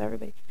with almost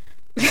everybody.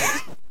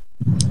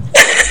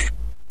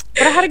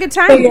 But I had a good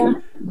So, time. yeah.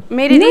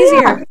 Made it Yeah.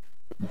 easier.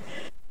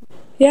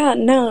 Yeah.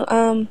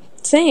 No.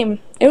 Same.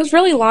 It was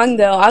really long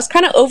though. I was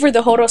kind of over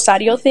the whole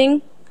Rosario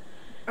thing.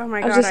 Oh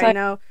my I was god, just I like,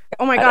 know.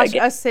 Oh my I gosh,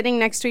 get us sitting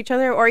next to each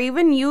other, or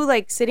even you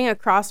like sitting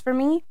across from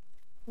me,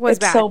 was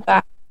it's so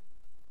bad.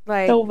 bad,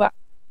 Like so bad.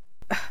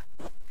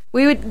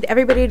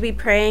 everybody would be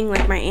praying,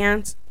 like my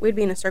aunts, we'd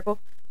be in a circle,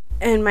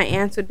 and my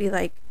aunts would be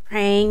like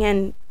praying,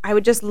 and I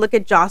would just look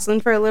at Jocelyn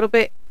for a little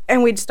bit,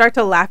 and we'd start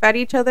to laugh at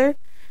each other,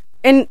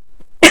 and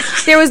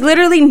there was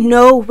literally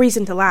no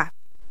reason to laugh.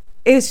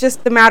 It was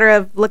just the matter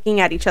of looking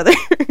at each other.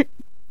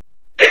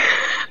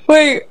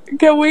 Wait,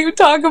 can we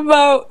talk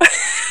about?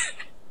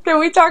 Can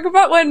we talk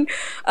about when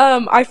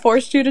I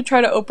forced you to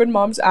try to open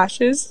mom's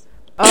ashes?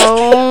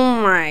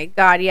 Oh my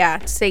god,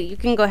 yeah. Say, you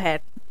can go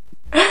ahead.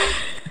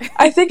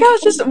 I think I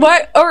was just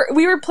what, or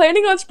we were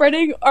planning on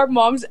spreading our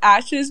mom's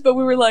ashes, but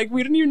we were like,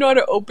 we don't even know how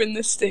to open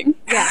this thing.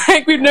 Yeah.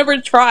 Like we've never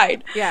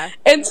tried. Yeah.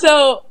 And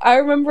so I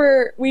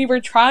remember we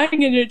were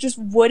trying and it just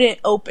wouldn't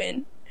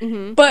open.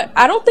 Mm-hmm. But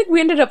I don't think we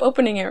ended up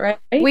opening it, right?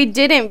 We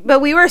didn't, but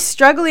we were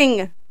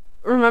struggling.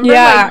 Remember,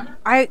 Yeah.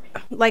 I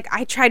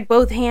tried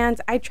both hands.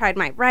 I tried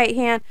my right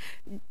hand.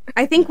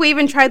 I think we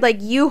even tried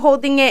like you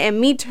holding it and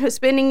me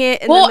spinning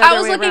it. And Well, then the I other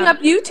was way looking around.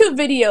 up YouTube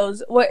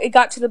videos. What it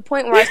got to the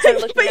point where I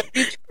started looking up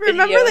YouTube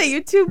Remember videos.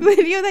 the YouTube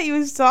video that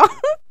you saw?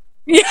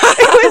 Yeah.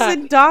 It was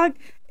a dog.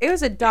 It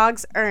was a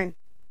dog's urn.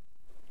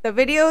 The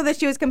video that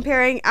she was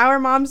comparing our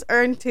mom's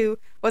urn to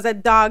was a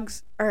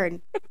dog's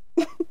urn.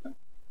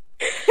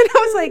 And I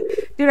was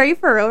like, dude, are you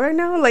for real right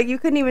now? Like, you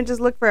couldn't even just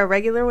look for a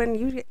regular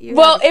one?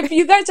 Well, if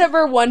you guys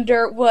ever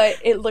wonder what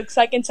it looks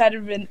like inside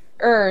of an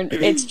urn,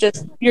 it's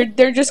just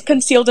they're just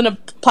concealed in a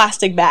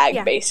plastic bag,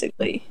 Yeah.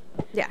 basically.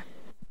 Yeah.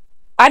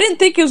 I didn't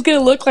think it was gonna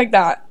look like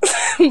that,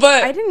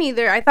 but I didn't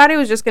either. I thought it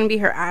was just going to be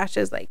her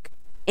ashes, like,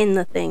 in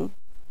the thing.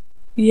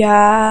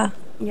 yeah,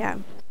 Yeah.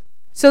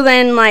 So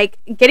then, like,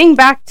 getting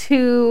back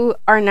to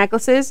our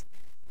necklaces,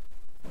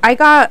 I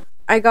got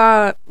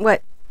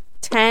what,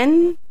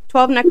 10,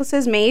 12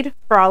 necklaces made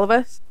for all of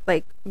us.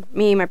 Like,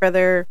 me, my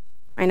brother,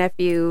 my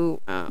nephew,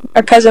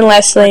 our cousin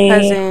Leslie,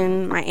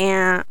 cousin, my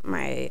aunt,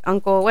 my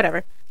uncle,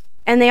 whatever.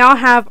 And they all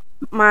have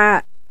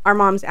our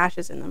mom's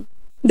ashes in them.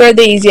 they're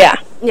these, yeah,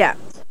 Yeah.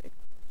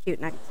 Cute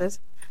necklaces.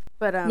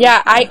 But,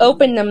 yeah. I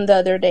opened them the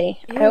other day.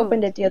 Ew. I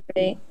opened it the other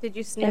day, did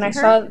you sniff and I her?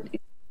 saw,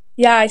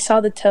 yeah, I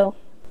saw the toe.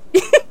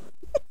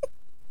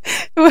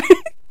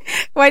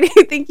 Why do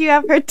you think you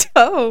have her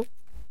toe?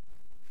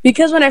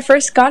 Because when I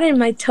first got it,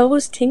 my toe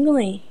was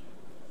tingling.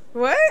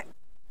 What?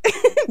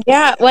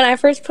 Yeah, when I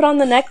first put on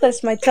the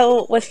necklace, my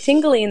toe was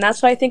tingling, and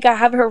that's why I think I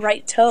have her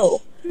right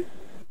toe.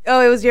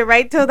 Oh, it was your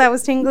right toe that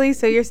was tingly,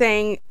 so you're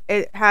saying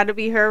it had to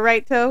be her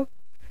right toe?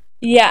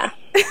 Yeah,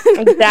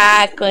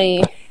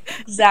 exactly.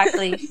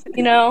 Exactly.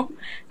 You know,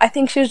 I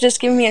think she was just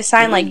giving me a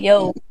sign like,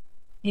 yo,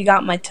 you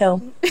got my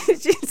toe.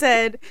 She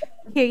said,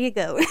 here you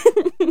go.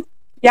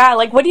 Yeah,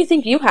 like, what do you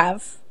think you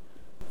have?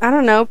 I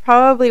don't know,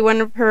 probably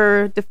one of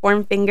her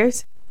deformed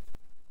fingers.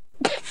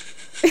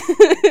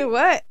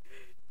 What?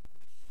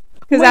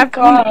 Oh my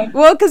God.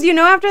 Well, because you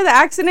know, after the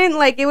accident,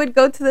 like, it would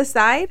go to the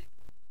side.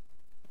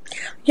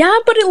 Yeah,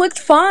 but it looked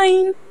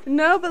fine.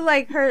 No, but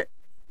like It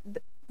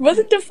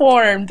wasn't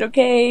deformed,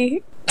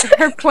 okay?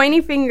 her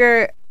pointy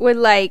finger would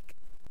like,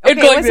 It'd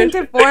okay, go it like wasn't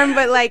this. deformed,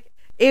 but like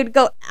it would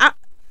go out.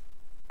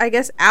 I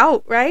guess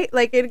out, right?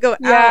 Like it'd go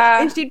Yeah,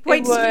 out, and she'd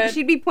point. it would.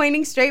 She'd be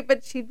pointing straight,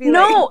 but she'd be like,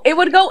 No, it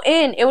would go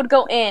in. It would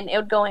go in. It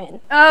would go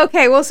in. oh,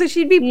 okay, well, so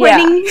she'd be Yeah.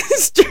 pointing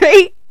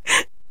straight,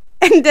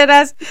 and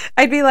deadass,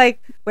 I'd be like,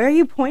 where are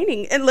you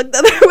pointing? And look the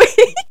other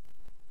way.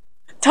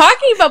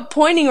 Talking about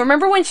pointing,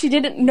 remember when she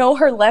didn't know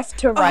her left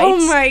to right?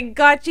 Oh my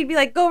god, she'd be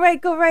like, go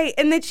right,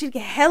 and then she'd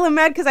get hella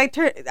mad because I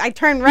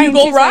turn right. You and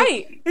go she's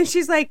right. like, and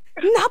she's like,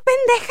 no,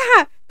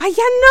 pendeja, pa allá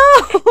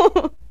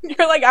no.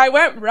 You're like, I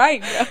went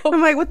right, bro.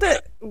 I'm like, what?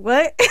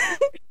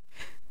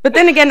 But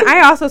then again,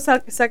 I also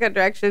suck at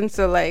directions,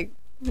 so like,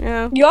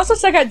 yeah. You also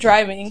suck at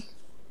driving.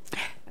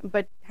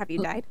 But have you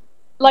died?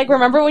 Like,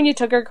 remember when you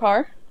took her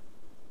car?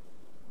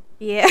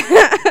 Yeah.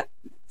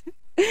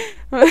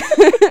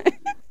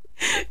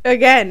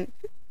 Again,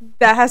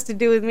 that has to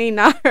do with me,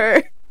 not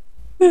her.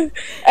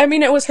 I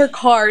mean, it was her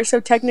car, so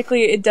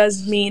technically it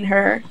does mean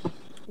her.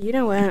 You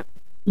know what?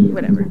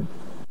 whatever.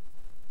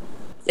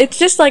 It's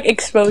just like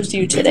exposed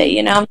you today,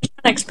 you know? I'm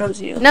trying to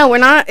expose you. No, we're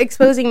not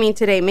exposing me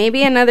today.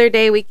 Maybe another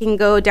day we can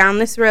go down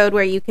this road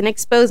where you can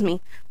expose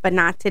me, but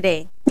not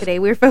today. Today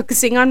we're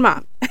focusing on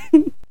mom.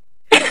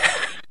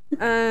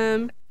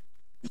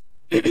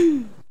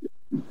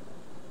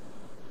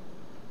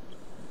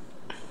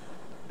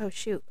 Oh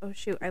shoot.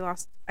 I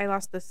lost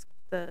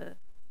the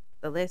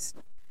list.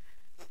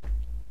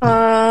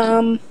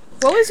 What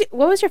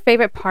was your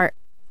favorite part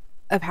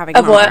of having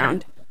mom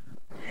around?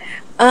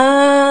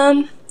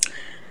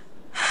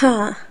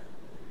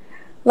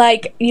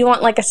 Like, you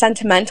want like a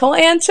sentimental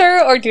answer,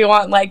 or do you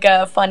want like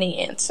a funny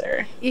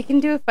answer? You can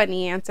do a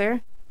funny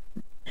answer.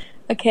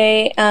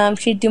 Okay,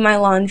 she'd do my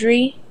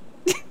laundry.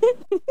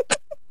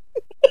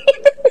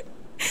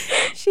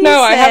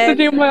 No, I have to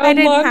do my own laundry. I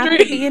didn't have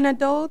to be an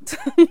adult.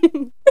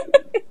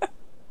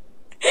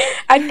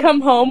 I'd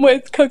come home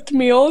with cooked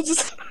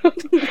meals.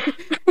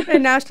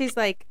 And now she's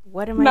like,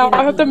 what am I now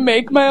I have to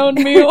make my own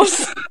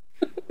meals.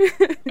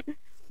 What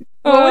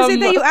was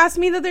it that you asked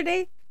me the other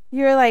day?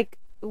 You were like,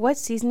 what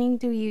seasoning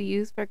do you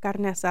use for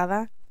carne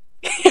asada?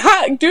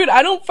 Yeah, dude,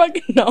 I don't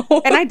fucking know.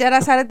 And I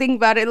deadass had to think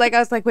about it. Like, I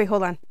was like, wait,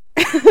 hold on.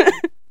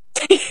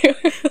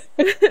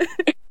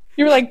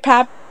 You were like,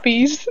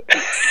 Pappy's.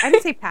 I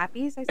didn't say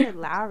Pappy's. I said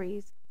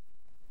Lowry's.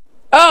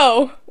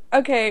 Oh,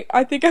 okay.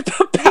 I think I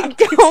put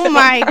Pappy's. Oh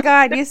my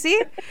god, you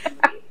see?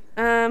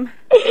 I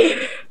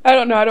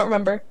don't know. I don't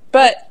remember.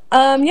 But,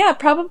 yeah,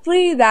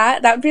 probably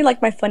that. That would be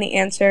like my funny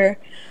answer.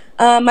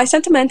 My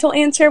sentimental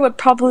answer would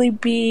probably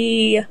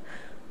be,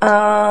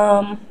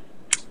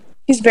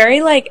 she's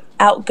very, like,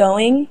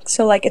 outgoing,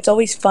 so, like, it's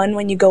always fun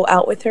when you go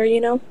out with her, you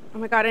know? Oh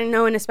my god, I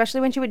know, and especially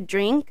when she would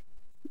drink.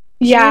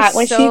 Yeah,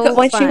 when she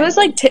was,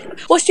 like,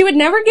 well, she would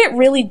never get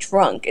really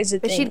drunk, is the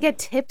thing. But she'd get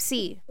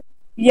tipsy.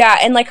 Yeah,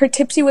 and, like, her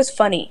tipsy was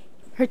funny.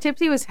 Her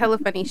tipsy was hella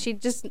funny. She'd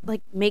just,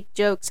 like, make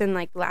jokes and,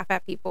 like, laugh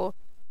at people.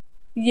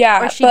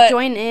 Yeah, or she'd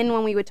join in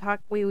when we would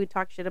talk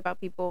shit about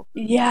people.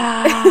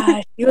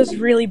 Yeah, she was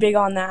really big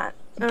on that.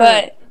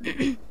 But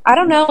I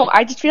don't know.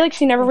 I just feel like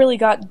she never really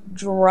got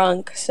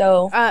drunk.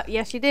 So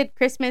yeah, she did.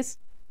 Christmas.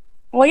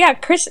 Well, yeah,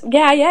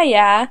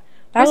 yeah.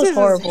 That was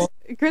horrible.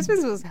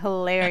 Christmas was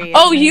hilarious.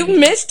 Oh, you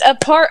missed a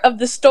part of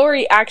the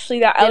story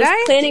actually that I was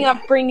planning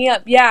on bringing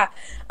up. Yeah.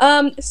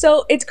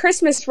 So it's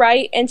Christmas,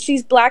 right? And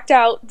she's blacked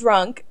out,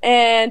 drunk,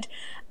 and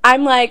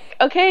I'm like,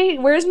 okay,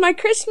 where's my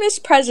Christmas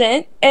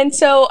present? And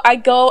so I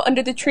go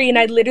under the tree and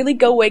I literally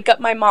go wake up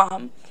my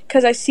mom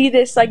because I see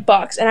this like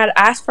box and I'd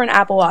asked for an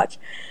Apple Watch.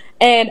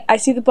 And I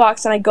see the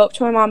box and I go up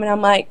to my mom and I'm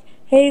like,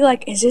 hey,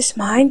 like, is this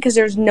mine? Because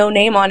there's no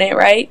name on it,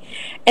 right?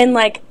 And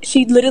like,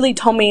 she literally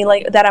told me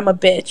like that I'm a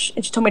bitch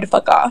and she told me to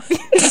fuck off.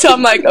 So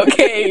I'm like,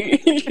 okay.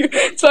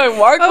 So I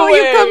walk away. Oh,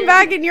 you come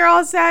back and you're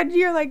all sad.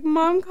 You're like,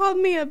 mom called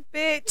me a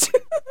bitch.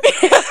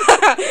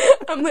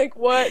 I'm like,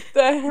 what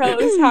the hell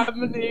is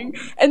happening?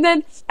 And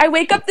then I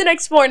wake up the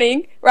next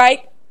morning,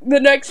 right? The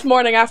next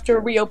morning after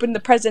we opened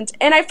the presents,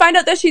 and I find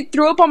out that she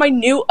threw up on my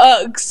new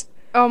Uggs.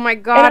 Oh my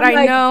god,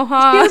 I know,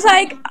 huh? She was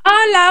like,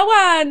 la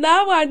one,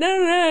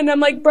 and I'm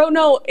like, bro,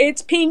 no,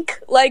 it's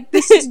pink. Like,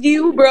 this is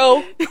you,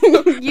 bro.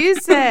 You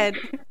said.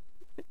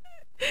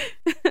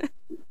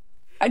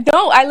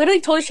 I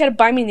literally told her she had to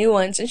buy me new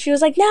ones, and she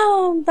was like,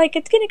 no, like,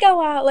 it's gonna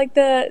go out, like,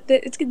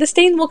 the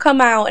stain will come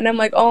out, and I'm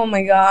like, oh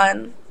my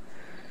god.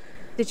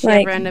 Did she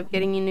ever end up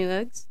getting you new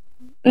Uggs?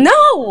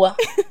 No!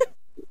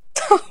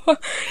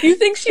 You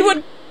think she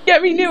would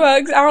get me new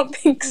Uggs? I don't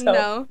think so.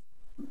 No.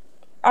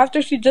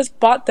 After she just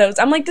bought those.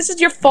 I'm like, this is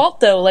your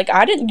fault, though. Like,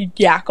 I didn't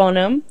yak on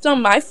them. It's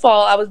not my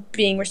fault I was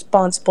being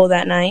responsible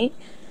that night.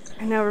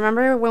 I know.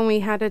 Remember when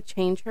we had to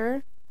change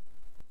her?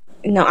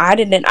 No, I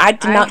didn't. I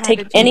did not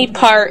take any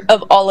part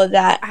of all of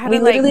that. We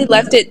literally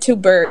left it to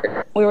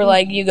Bert. We were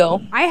like, you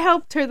go. I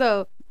helped her,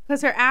 though,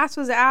 because her ass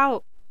was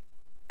out.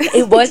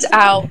 It was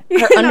out.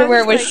 Her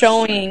underwear was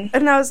showing.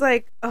 And I was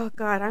like, oh,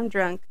 God, I'm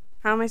drunk.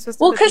 How am I supposed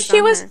to Well, because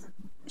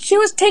she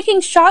was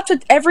taking shots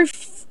with every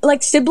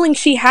like sibling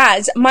she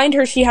has. Mind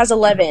her, she has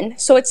 11.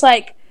 So it's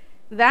like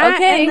that,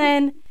 okay.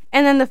 And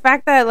then the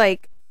fact that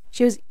like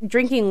she was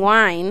drinking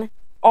wine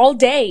all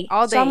day.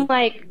 So I'm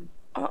like,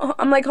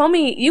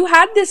 homie, you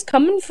had this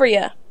coming for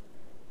you.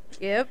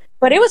 Yep.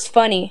 But it was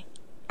funny.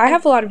 I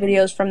have a lot of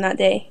videos from that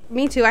day.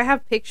 Me too. I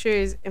have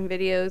pictures and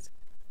videos.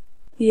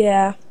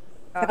 Yeah.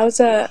 That was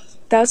a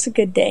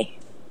good day.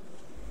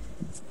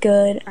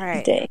 Good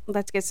day.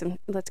 Let's get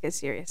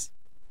serious.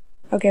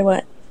 Okay,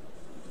 what?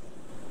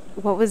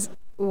 What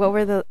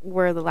were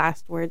the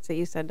last words that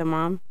you said to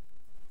mom?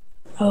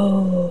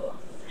 Oh.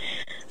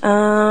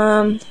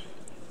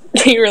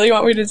 Do you really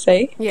want me to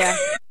say? Yeah.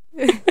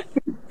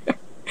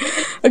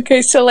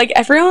 Okay, so like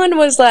everyone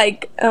was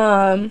sad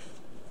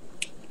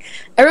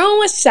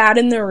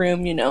in the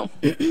room, you know.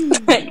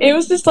 Like, it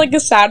was just like a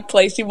sad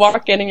place. You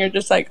walk in and you're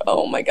just like,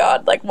 oh my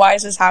god, like why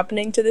is this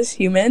happening to this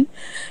human?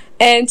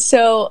 And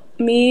so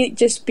me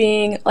just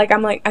being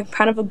I'm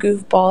kind of a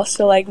goofball,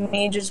 so like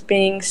me just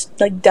being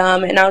like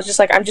dumb, and I was just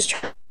like, I'm just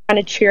trying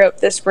to cheer up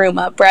this room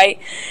up, right?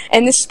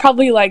 And this is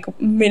probably like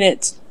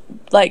minutes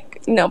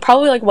like, no,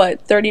 probably like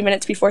what, 30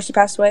 minutes before she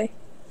passed away?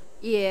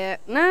 Yeah,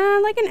 nah,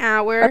 like an Or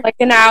hour. like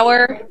an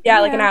hour?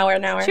 Yeah, like an Yeah, hour,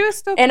 an she hour. was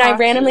still And I cautious.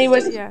 randomly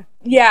was, Yeah,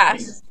 yeah,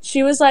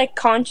 she was like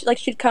like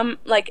she'd come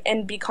like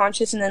and be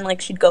conscious and then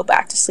like she'd go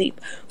back to sleep.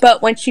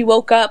 But when she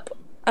woke up,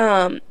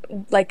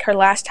 like her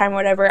last time or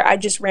whatever, I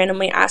just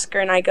randomly ask her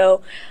and I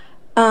go,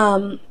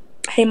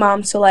 hey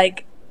mom, so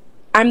like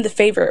I'm the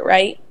favorite,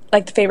 right?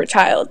 Like the favorite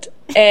child.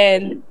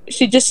 And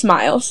she just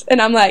smiles.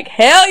 And I'm like,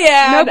 hell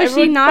yeah. no, And but she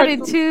everyone nodded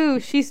starts, too.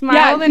 She yeah,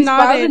 smiled she and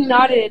smiled nodded. and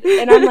nodded.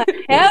 And I'm like,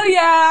 hell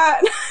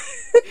yeah.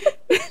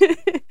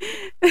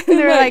 They And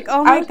were like, like,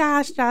 "Oh I my was,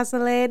 gosh,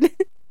 Jocelyn."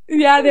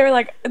 yeah, they were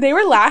like, they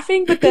were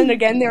laughing, but then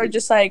again, they were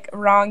just like,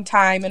 wrong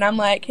time. And I'm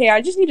like, hey,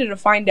 I just needed to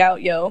find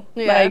out, yo.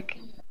 Yeah, Like,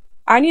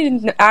 I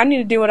need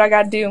to do what I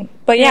gotta do.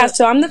 But yeah, yeah,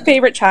 so I'm the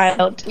favorite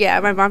child. yeah.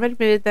 My mom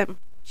admitted that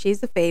she's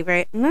the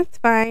favorite, and that's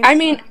fine. I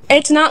mean,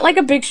 it's not like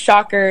a big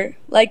shocker.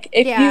 Like,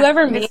 if you Yeah,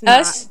 ever meet it's not.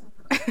 us,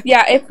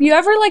 yeah, if you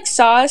ever like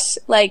saw us,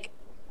 like,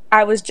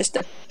 I was just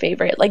a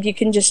favorite. Like, you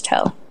can just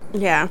tell.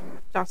 Yeah,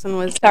 Jocelyn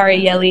was Sorry, definitely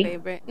the Yelly.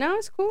 favorite. No,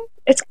 it's cool.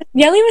 It's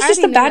Yelly was I just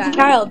already a knew bad that.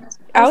 child.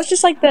 I I was. was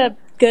just like the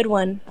good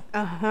one.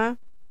 Uh huh.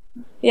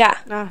 Yeah.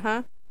 Uh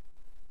huh.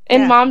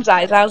 In Yeah. mom's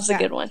eyes, I was the Yeah.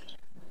 good one.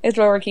 Is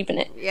where we're keeping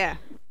it. Yeah.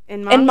 In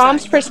In mom's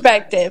mom's eyes.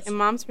 perspective. In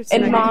mom's In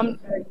perspective. mom,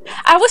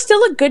 I was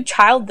still a good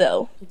child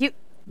though. You.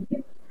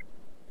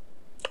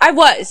 I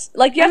was.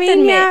 Like you I have to mean,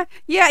 admit.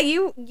 yeah,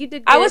 yeah. You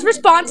did. I was Good.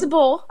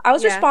 responsible. I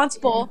was Yeah.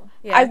 responsible.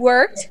 Yeah. I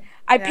worked.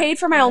 I Yeah. paid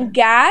for my own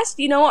gas.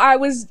 You know, I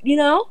was,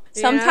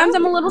 sometimes Yeah.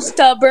 I'm a little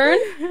stubborn,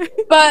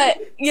 but,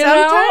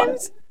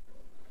 Sometimes.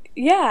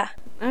 yeah.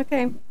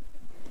 Okay.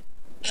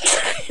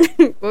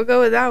 We'll go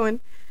with that one.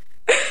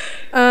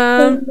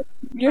 Um.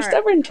 You're all right.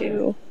 stubborn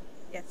too.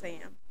 Yes, I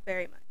am.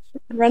 Very much.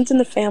 It runs in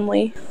the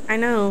family. I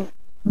know.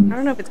 I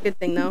don't know if it's a good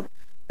thing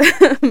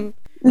though.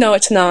 No,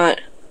 it's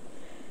not.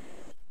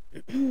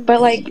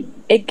 But like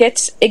it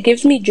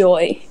gives me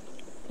joy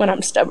when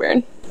I'm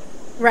stubborn.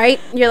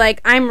 Right? You're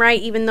like, I'm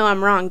right even though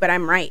I'm wrong, but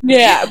I'm right.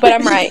 Yeah, but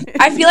I'm right.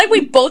 I feel like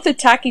we both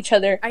attack each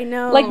other. I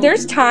know. Like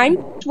there's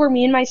times where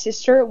me and my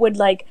sister would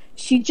like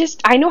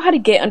I know how to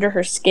get under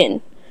her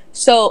skin.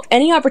 So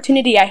any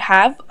opportunity I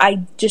have,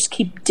 I just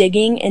keep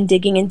digging and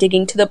digging and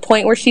digging to the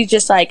point where she's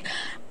just like,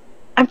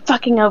 I'm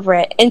fucking over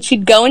it. And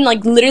she'd go and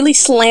like literally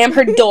slam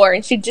her door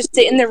and she'd just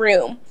sit in the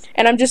room.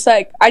 And I'm just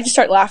like, I just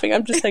start laughing.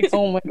 I'm just like,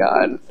 oh my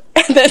God.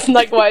 And then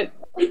like what?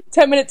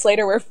 10 minutes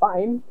later, we're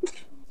fine.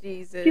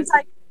 Jesus. She's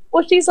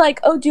like,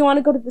 oh, do you want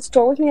to go to the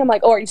store with me? I'm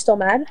like, oh, are you still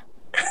mad?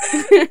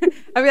 I'd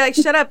be like,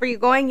 shut up. Are you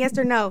going? Yes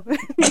or no?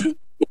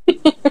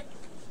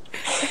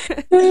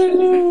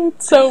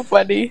 So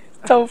funny.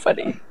 So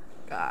funny.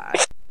 God.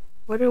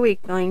 What are we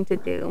going to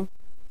do?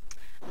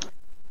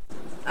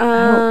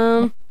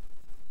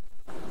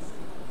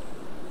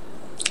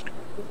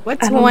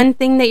 What's one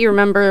thing that you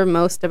remember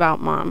most about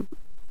mom?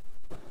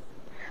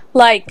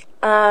 Like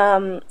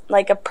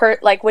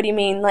what do you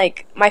mean?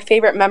 Like my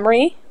favorite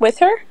memory with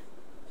her?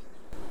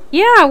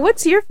 Yeah,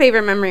 what's your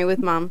favorite memory with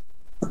mom?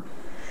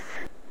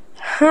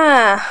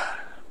 Huh.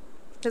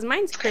 Because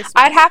mine's Christmas.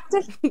 I'd have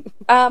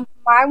to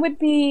mine would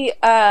be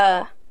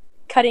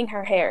cutting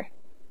her hair.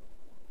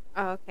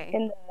 Oh,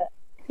 okay.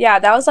 Yeah,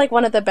 that was like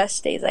one of the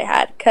best days I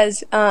had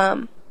cuz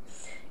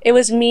it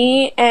was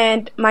me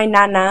and my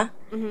nana,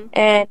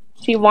 and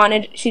she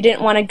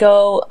didn't want to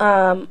go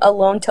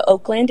alone to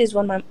Oakland is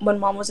when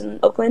mom was in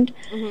Oakland.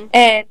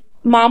 And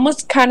mom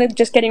was kind of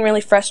just getting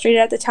really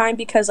frustrated at the time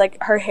because like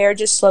her hair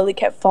just slowly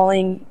kept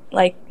falling,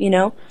 like,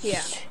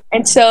 Yeah.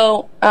 And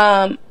so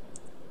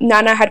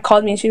Nana had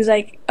called me and she was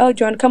like, oh,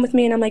 do you want to come with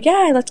me? And I'm like,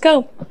 yeah, let's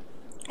go.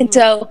 And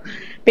so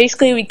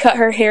basically we cut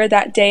her hair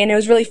that day, and it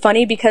was really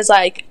funny because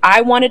like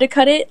I wanted to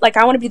cut it, like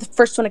I want to be the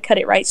first one to cut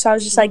it, right? So I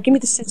was just like, give me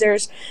the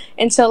scissors.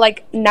 And so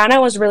like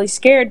Nana was really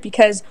scared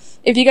because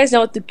if you guys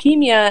know with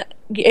leukemia,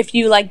 if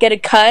you like get a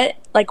cut,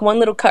 like one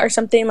little cut or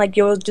something, like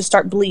you'll just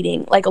start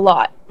bleeding like a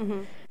lot.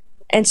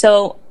 And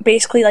so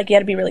basically like you had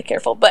to be really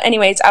careful. But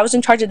anyways, I was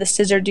in charge of the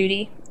scissor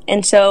duty,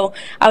 and so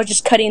I was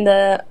just cutting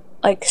the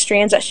like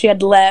strands that she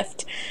had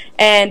left,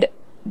 and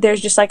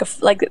there's just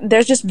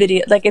there's just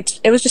video, like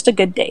it was just a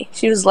good day.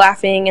 She was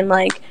laughing, and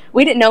like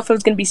we didn't know if it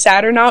was gonna be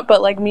sad or not, but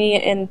like me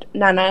and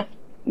Nana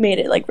made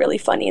it like really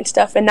funny and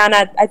stuff. And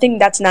Nana, I think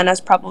that's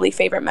Nana's probably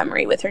favorite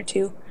memory with her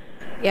too.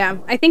 Yeah,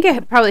 I think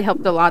it probably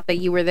helped a lot that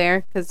you were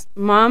there because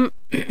mom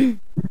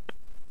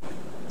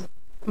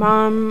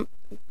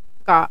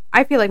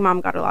I feel like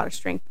mom got a lot of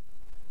strength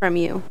from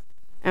you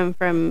and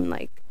from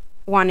like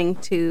wanting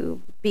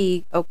to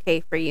be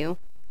okay for you.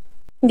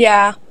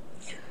 Yeah.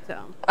 So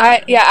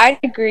I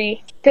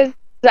agree, because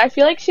I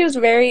feel like she was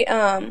very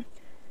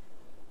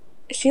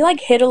she like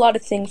hid a lot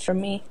of things from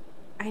me.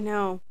 I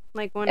know,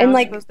 like when And, I was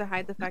like, supposed to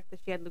hide the fact that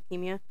she had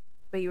leukemia,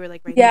 but you were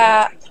like right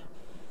yeah.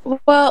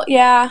 Well,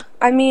 yeah.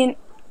 I mean,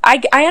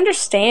 I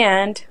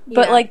understand,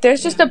 but Yeah. like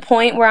there's just a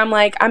point where I'm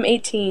like, I'm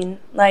 18,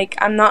 like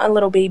I'm not a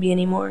little baby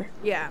anymore.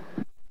 Yeah.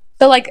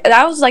 So, like,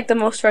 that was, like, the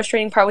most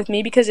frustrating part with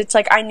me because it's,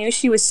 like, I knew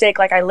she was sick.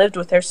 Like, I lived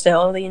with her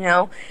still, you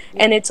know?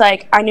 Yeah. And it's,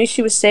 like, I knew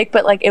she was sick,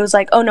 but, like, it was,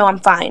 like, oh, no, I'm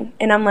fine.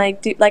 And I'm,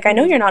 like, dude, like, I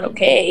know Mhm. you're not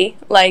okay.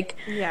 Like,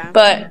 Yeah.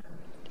 but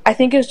I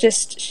think it was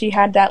just she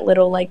had that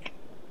little, like,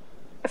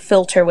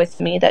 filter with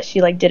me that she,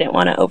 like, didn't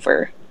want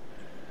to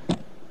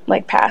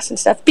like, pass and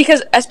stuff.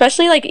 Because,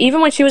 especially, like, even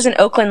when she was in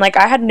Oakland, like,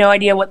 I had no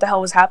idea what the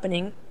hell was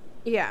happening.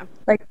 Yeah.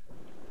 Like,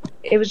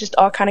 it was just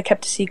all kind of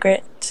kept a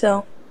secret,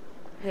 so...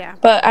 Yeah.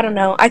 But I don't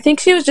know. I think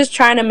she was just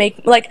trying to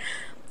make like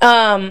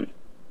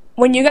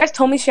when you guys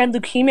told me she had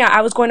leukemia,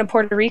 I was going to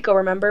Puerto Rico,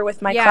 remember,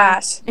 with my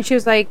class. And she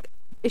was like,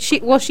 she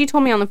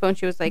told me on the phone,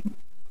 she was like,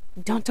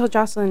 don't tell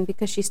Jocelyn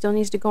because she still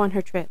needs to go on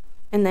her trip.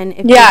 And then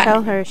if you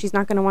tell her, she's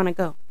not going to want to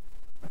go.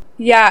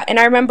 Yeah, and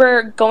I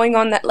remember going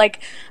on that,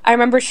 like, I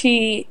remember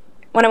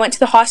when I went to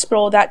the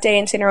hospital that day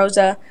in Santa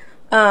Rosa,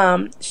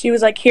 she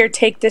was like, here,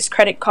 take this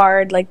credit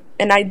card, like,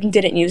 and I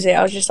didn't use it.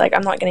 I was just like,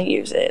 I'm not going to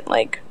use it,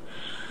 like.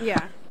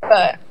 Yeah.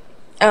 But,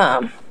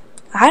 I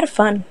had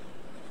fun.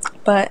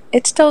 But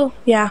it's still,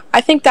 yeah.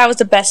 I think that was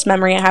the best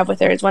memory I have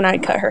with her is when I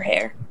cut her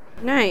hair.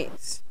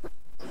 Nice.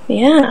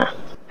 Yeah.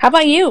 How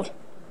about you?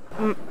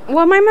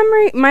 Well,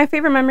 my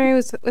favorite memory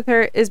was with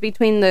her is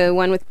between the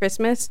one with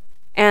Christmas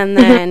and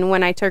Mm-hmm. then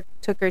when I took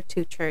her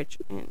to church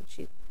and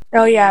she.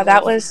 Oh yeah,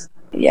 that was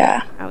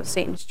yeah. I was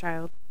Satan's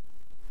child.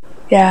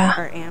 Yeah.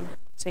 Or am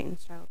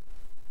Satan's child.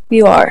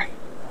 You are.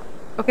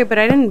 Okay, but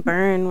I didn't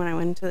burn when I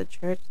went to the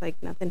church. Like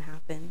nothing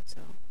happened, so.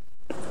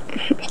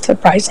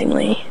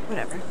 Surprisingly.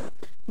 Whatever.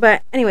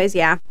 But anyways,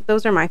 yeah,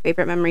 those are my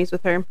favorite memories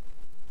with her.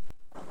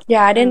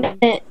 Yeah, I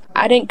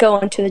didn't go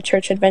onto the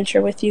church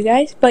adventure with you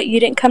guys, but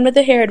you didn't come to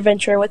the hair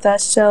adventure with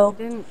us, so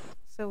Didn't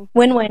so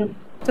win-win.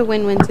 it's a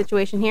win-win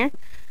situation here.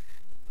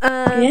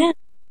 Yeah.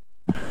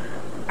 All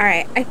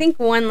right, I think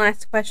one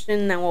last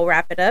question, then we'll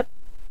wrap it up.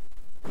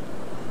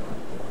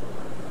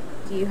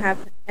 Do you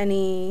have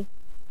any?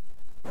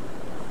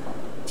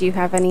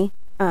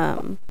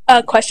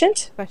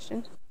 Questions?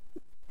 Questions?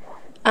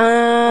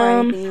 Or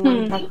anything you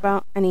want to talk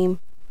about? Any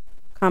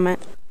comment?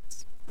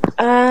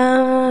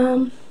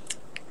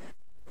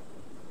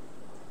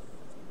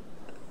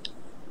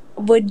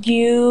 Would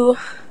you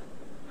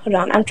hold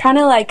on? I'm trying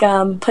to like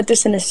put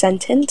this in a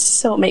sentence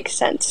so it makes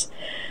sense.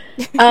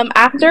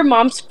 After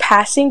mom's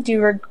passing, do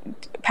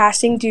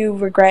you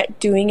regret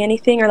doing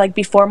anything, or like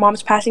before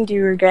mom's passing, do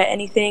you regret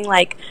anything?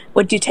 Like,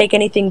 would you take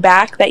anything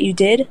back that you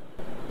did?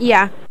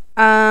 Yeah.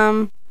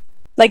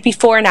 Like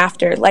before and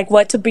after, like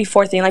what's a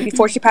before thing? Like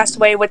before she passed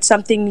away, what's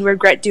something you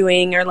regret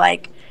doing, or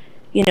like,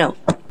 you know?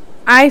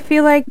 I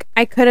feel like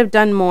I could have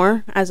done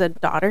more as a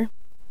daughter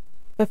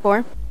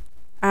before.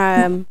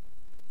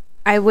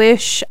 I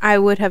wish I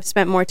would have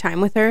spent more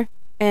time with her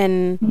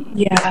and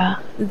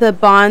the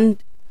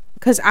bond,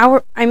 because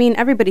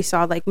everybody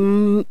saw like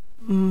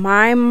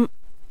my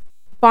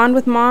bond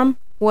with mom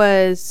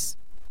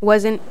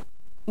wasn't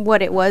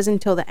what it was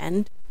until the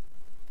end.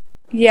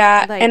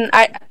 Yeah, Like, and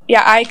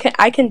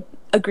I can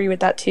agree with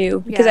that too,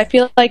 because Yeah.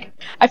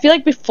 I feel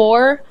like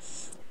before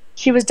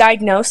she was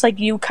diagnosed, like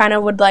you kind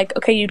of would like,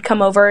 okay, you'd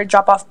come over,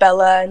 drop off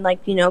Bella, and like,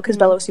 you know, because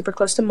Bella was super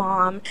close to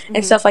mom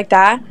and stuff like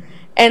that,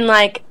 and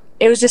like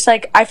it was just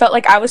like I felt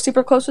like I was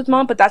super close with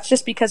mom, but that's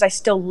just because I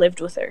still lived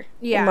with her.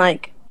 Yeah. And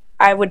like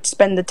I would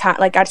spend the time,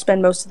 like I'd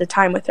spend most of the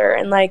time with her,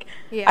 and like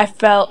Yeah. I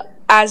felt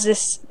as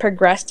this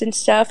progressed and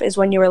stuff is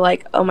when you were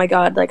like, oh my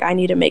god, like I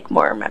need to make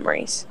more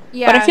memories.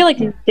 Yeah. But I feel like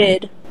you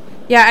did.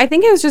 Yeah, I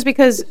think it was just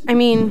because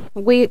the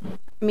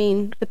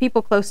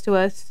people close to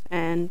us,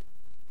 and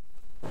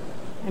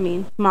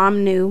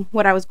mom knew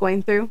what I was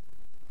going through.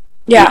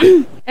 Yeah.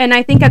 And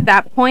I think at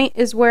that point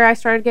is where I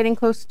started getting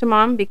close to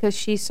mom, because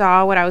she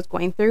saw what I was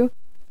going through,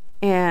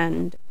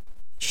 and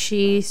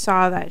she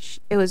saw that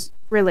it was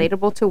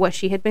relatable to what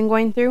she had been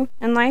going through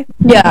in life.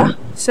 Yeah.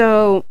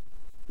 So,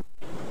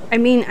 I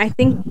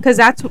think because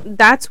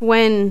that's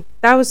when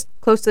that was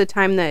close to the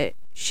time that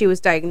she was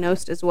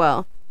diagnosed as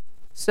well.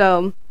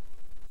 So,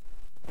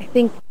 I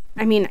think,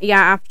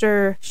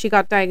 after she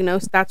got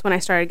diagnosed, that's when I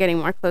started getting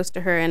more close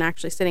to her and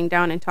actually sitting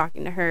down and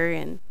talking to her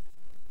and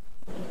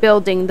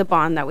building the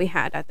bond that we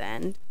had at the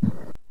end.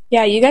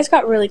 Yeah, you guys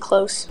got really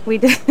close. We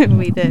did.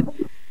 We did.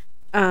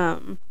 I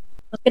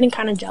was getting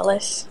kind of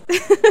jealous.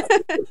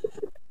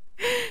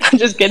 I'm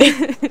just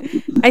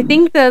kidding. I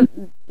think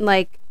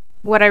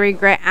what I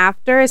regret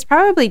after is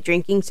probably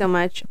drinking so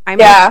much.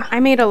 I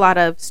made a lot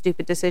of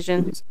stupid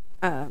decisions.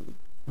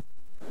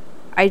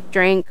 I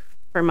drank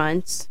for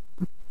months.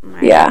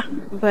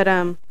 But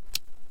on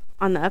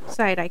the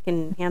upside, I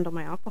can handle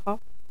my alcohol.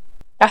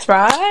 That's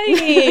right.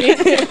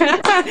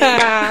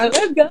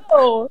 Let's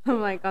go.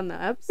 I'm like, on the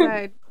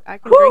upside, I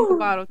can drink a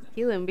bottle of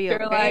tequila and be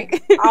You're okay.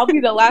 like, I'll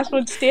be the last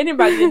one standing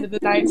by the end of the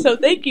night, so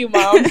thank you,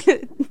 Mom.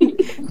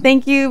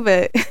 Thank you,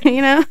 but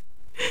Yeah.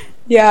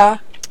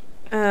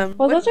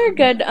 Well, Those are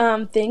good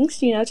things,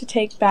 to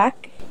take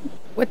back.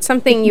 What's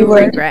something you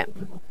regret?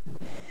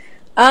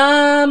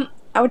 I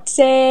would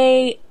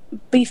say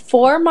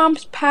before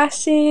Mom's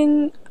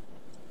passing,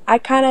 I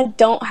kind of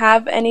don't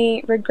have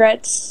any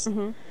regrets,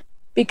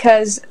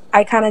 because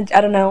I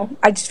don't know.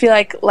 I just feel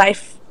like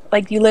life,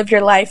 like you live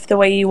your life the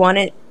way you want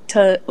it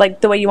to,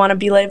 like the way you want to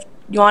be lived.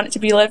 You want it to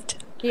be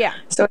lived. Yeah.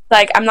 So it's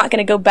like I'm not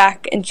gonna go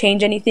back and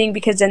change anything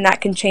because then that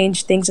can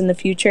change things in the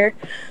future.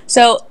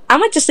 So I'm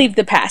gonna just leave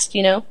the past,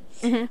 you know.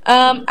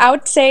 I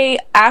would say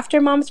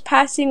after mom's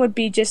passing would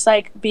be just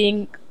like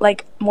being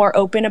like more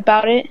open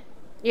about it.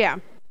 Yeah.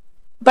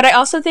 But I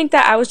also think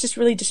that I was just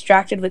really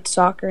distracted with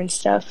soccer and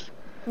stuff.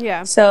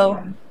 Yeah.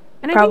 So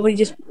And probably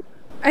just.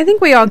 I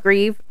think we all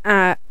grieve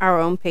at our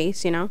own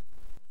pace, you know?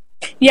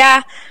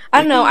 Yeah, I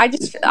don't know. I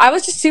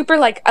was just super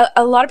like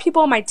a lot of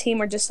people on my team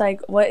were just like,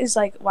 what is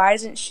like, why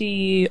isn't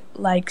she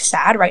like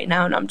sad right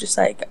now? And I'm just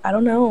like, I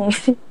don't know.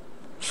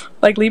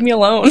 Like, leave me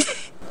alone.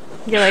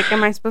 You're like,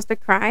 am I supposed to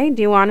cry?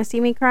 Do you want to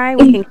see me cry?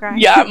 We can cry.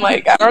 Yeah, I'm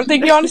like, I don't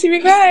think you want to see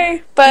me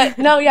cry. But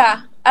no,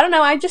 yeah. I don't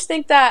know. I just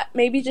think that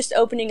maybe just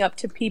opening up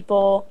to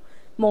people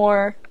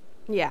more.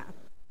 Yeah.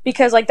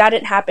 Because like that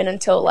didn't happen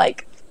until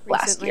like Recently.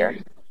 last year.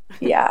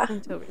 Yeah.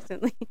 Until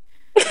recently.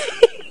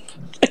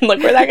 And look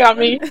where that got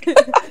me.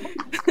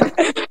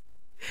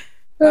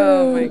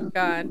 Oh my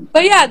god.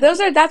 But yeah,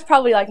 that's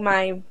probably like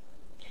my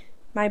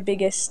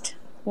biggest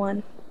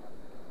one.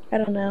 I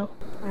don't know.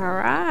 All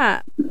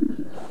right.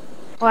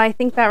 Well, I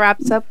think that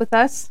wraps up with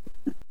us.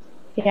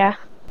 Yeah.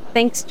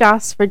 Thanks,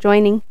 Joss, for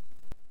joining.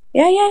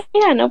 Yeah,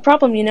 no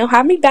problem, you know.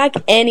 Have me back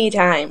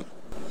anytime.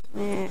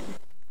 Yeah.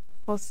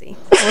 We'll see.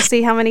 We'll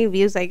see how many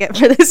views I get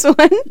for this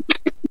one.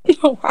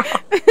 Oh, wow.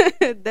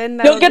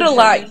 Then You'll get a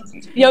lot.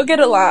 You'll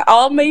get a lot.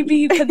 I'll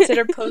maybe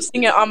consider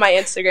posting it on my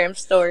Instagram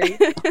story.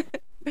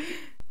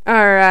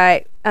 All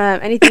right.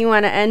 Anything you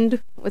want to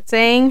end with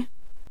saying?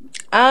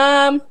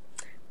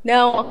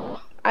 No.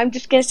 I'm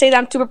just gonna say that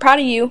I'm super proud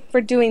of you for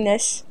doing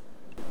this.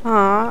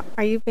 Aw,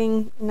 are you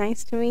being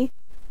nice to me?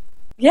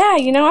 Yeah,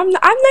 you know, I'm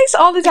nice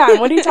all the time.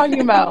 What are you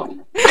talking about?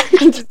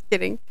 I'm just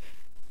kidding.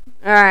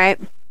 All right.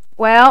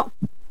 Well,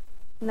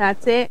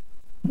 that's it.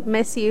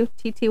 Miss you.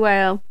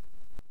 TTYL.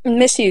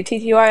 Miss you,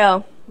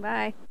 TTYL.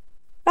 Bye.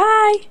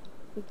 Bye.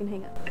 You can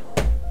hang up.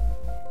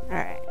 All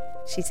right.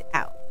 She's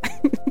out.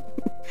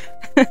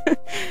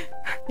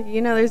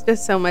 You know, there's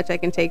just so much I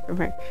can take from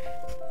her.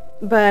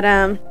 But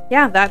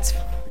yeah, that's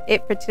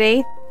it for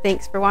today.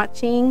 Thanks for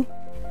watching,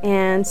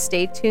 and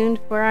stay tuned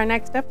for our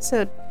next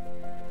episode.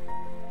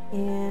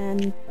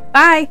 And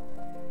bye.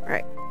 All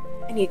right.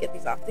 I need to get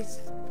these off. These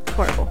are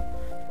horrible.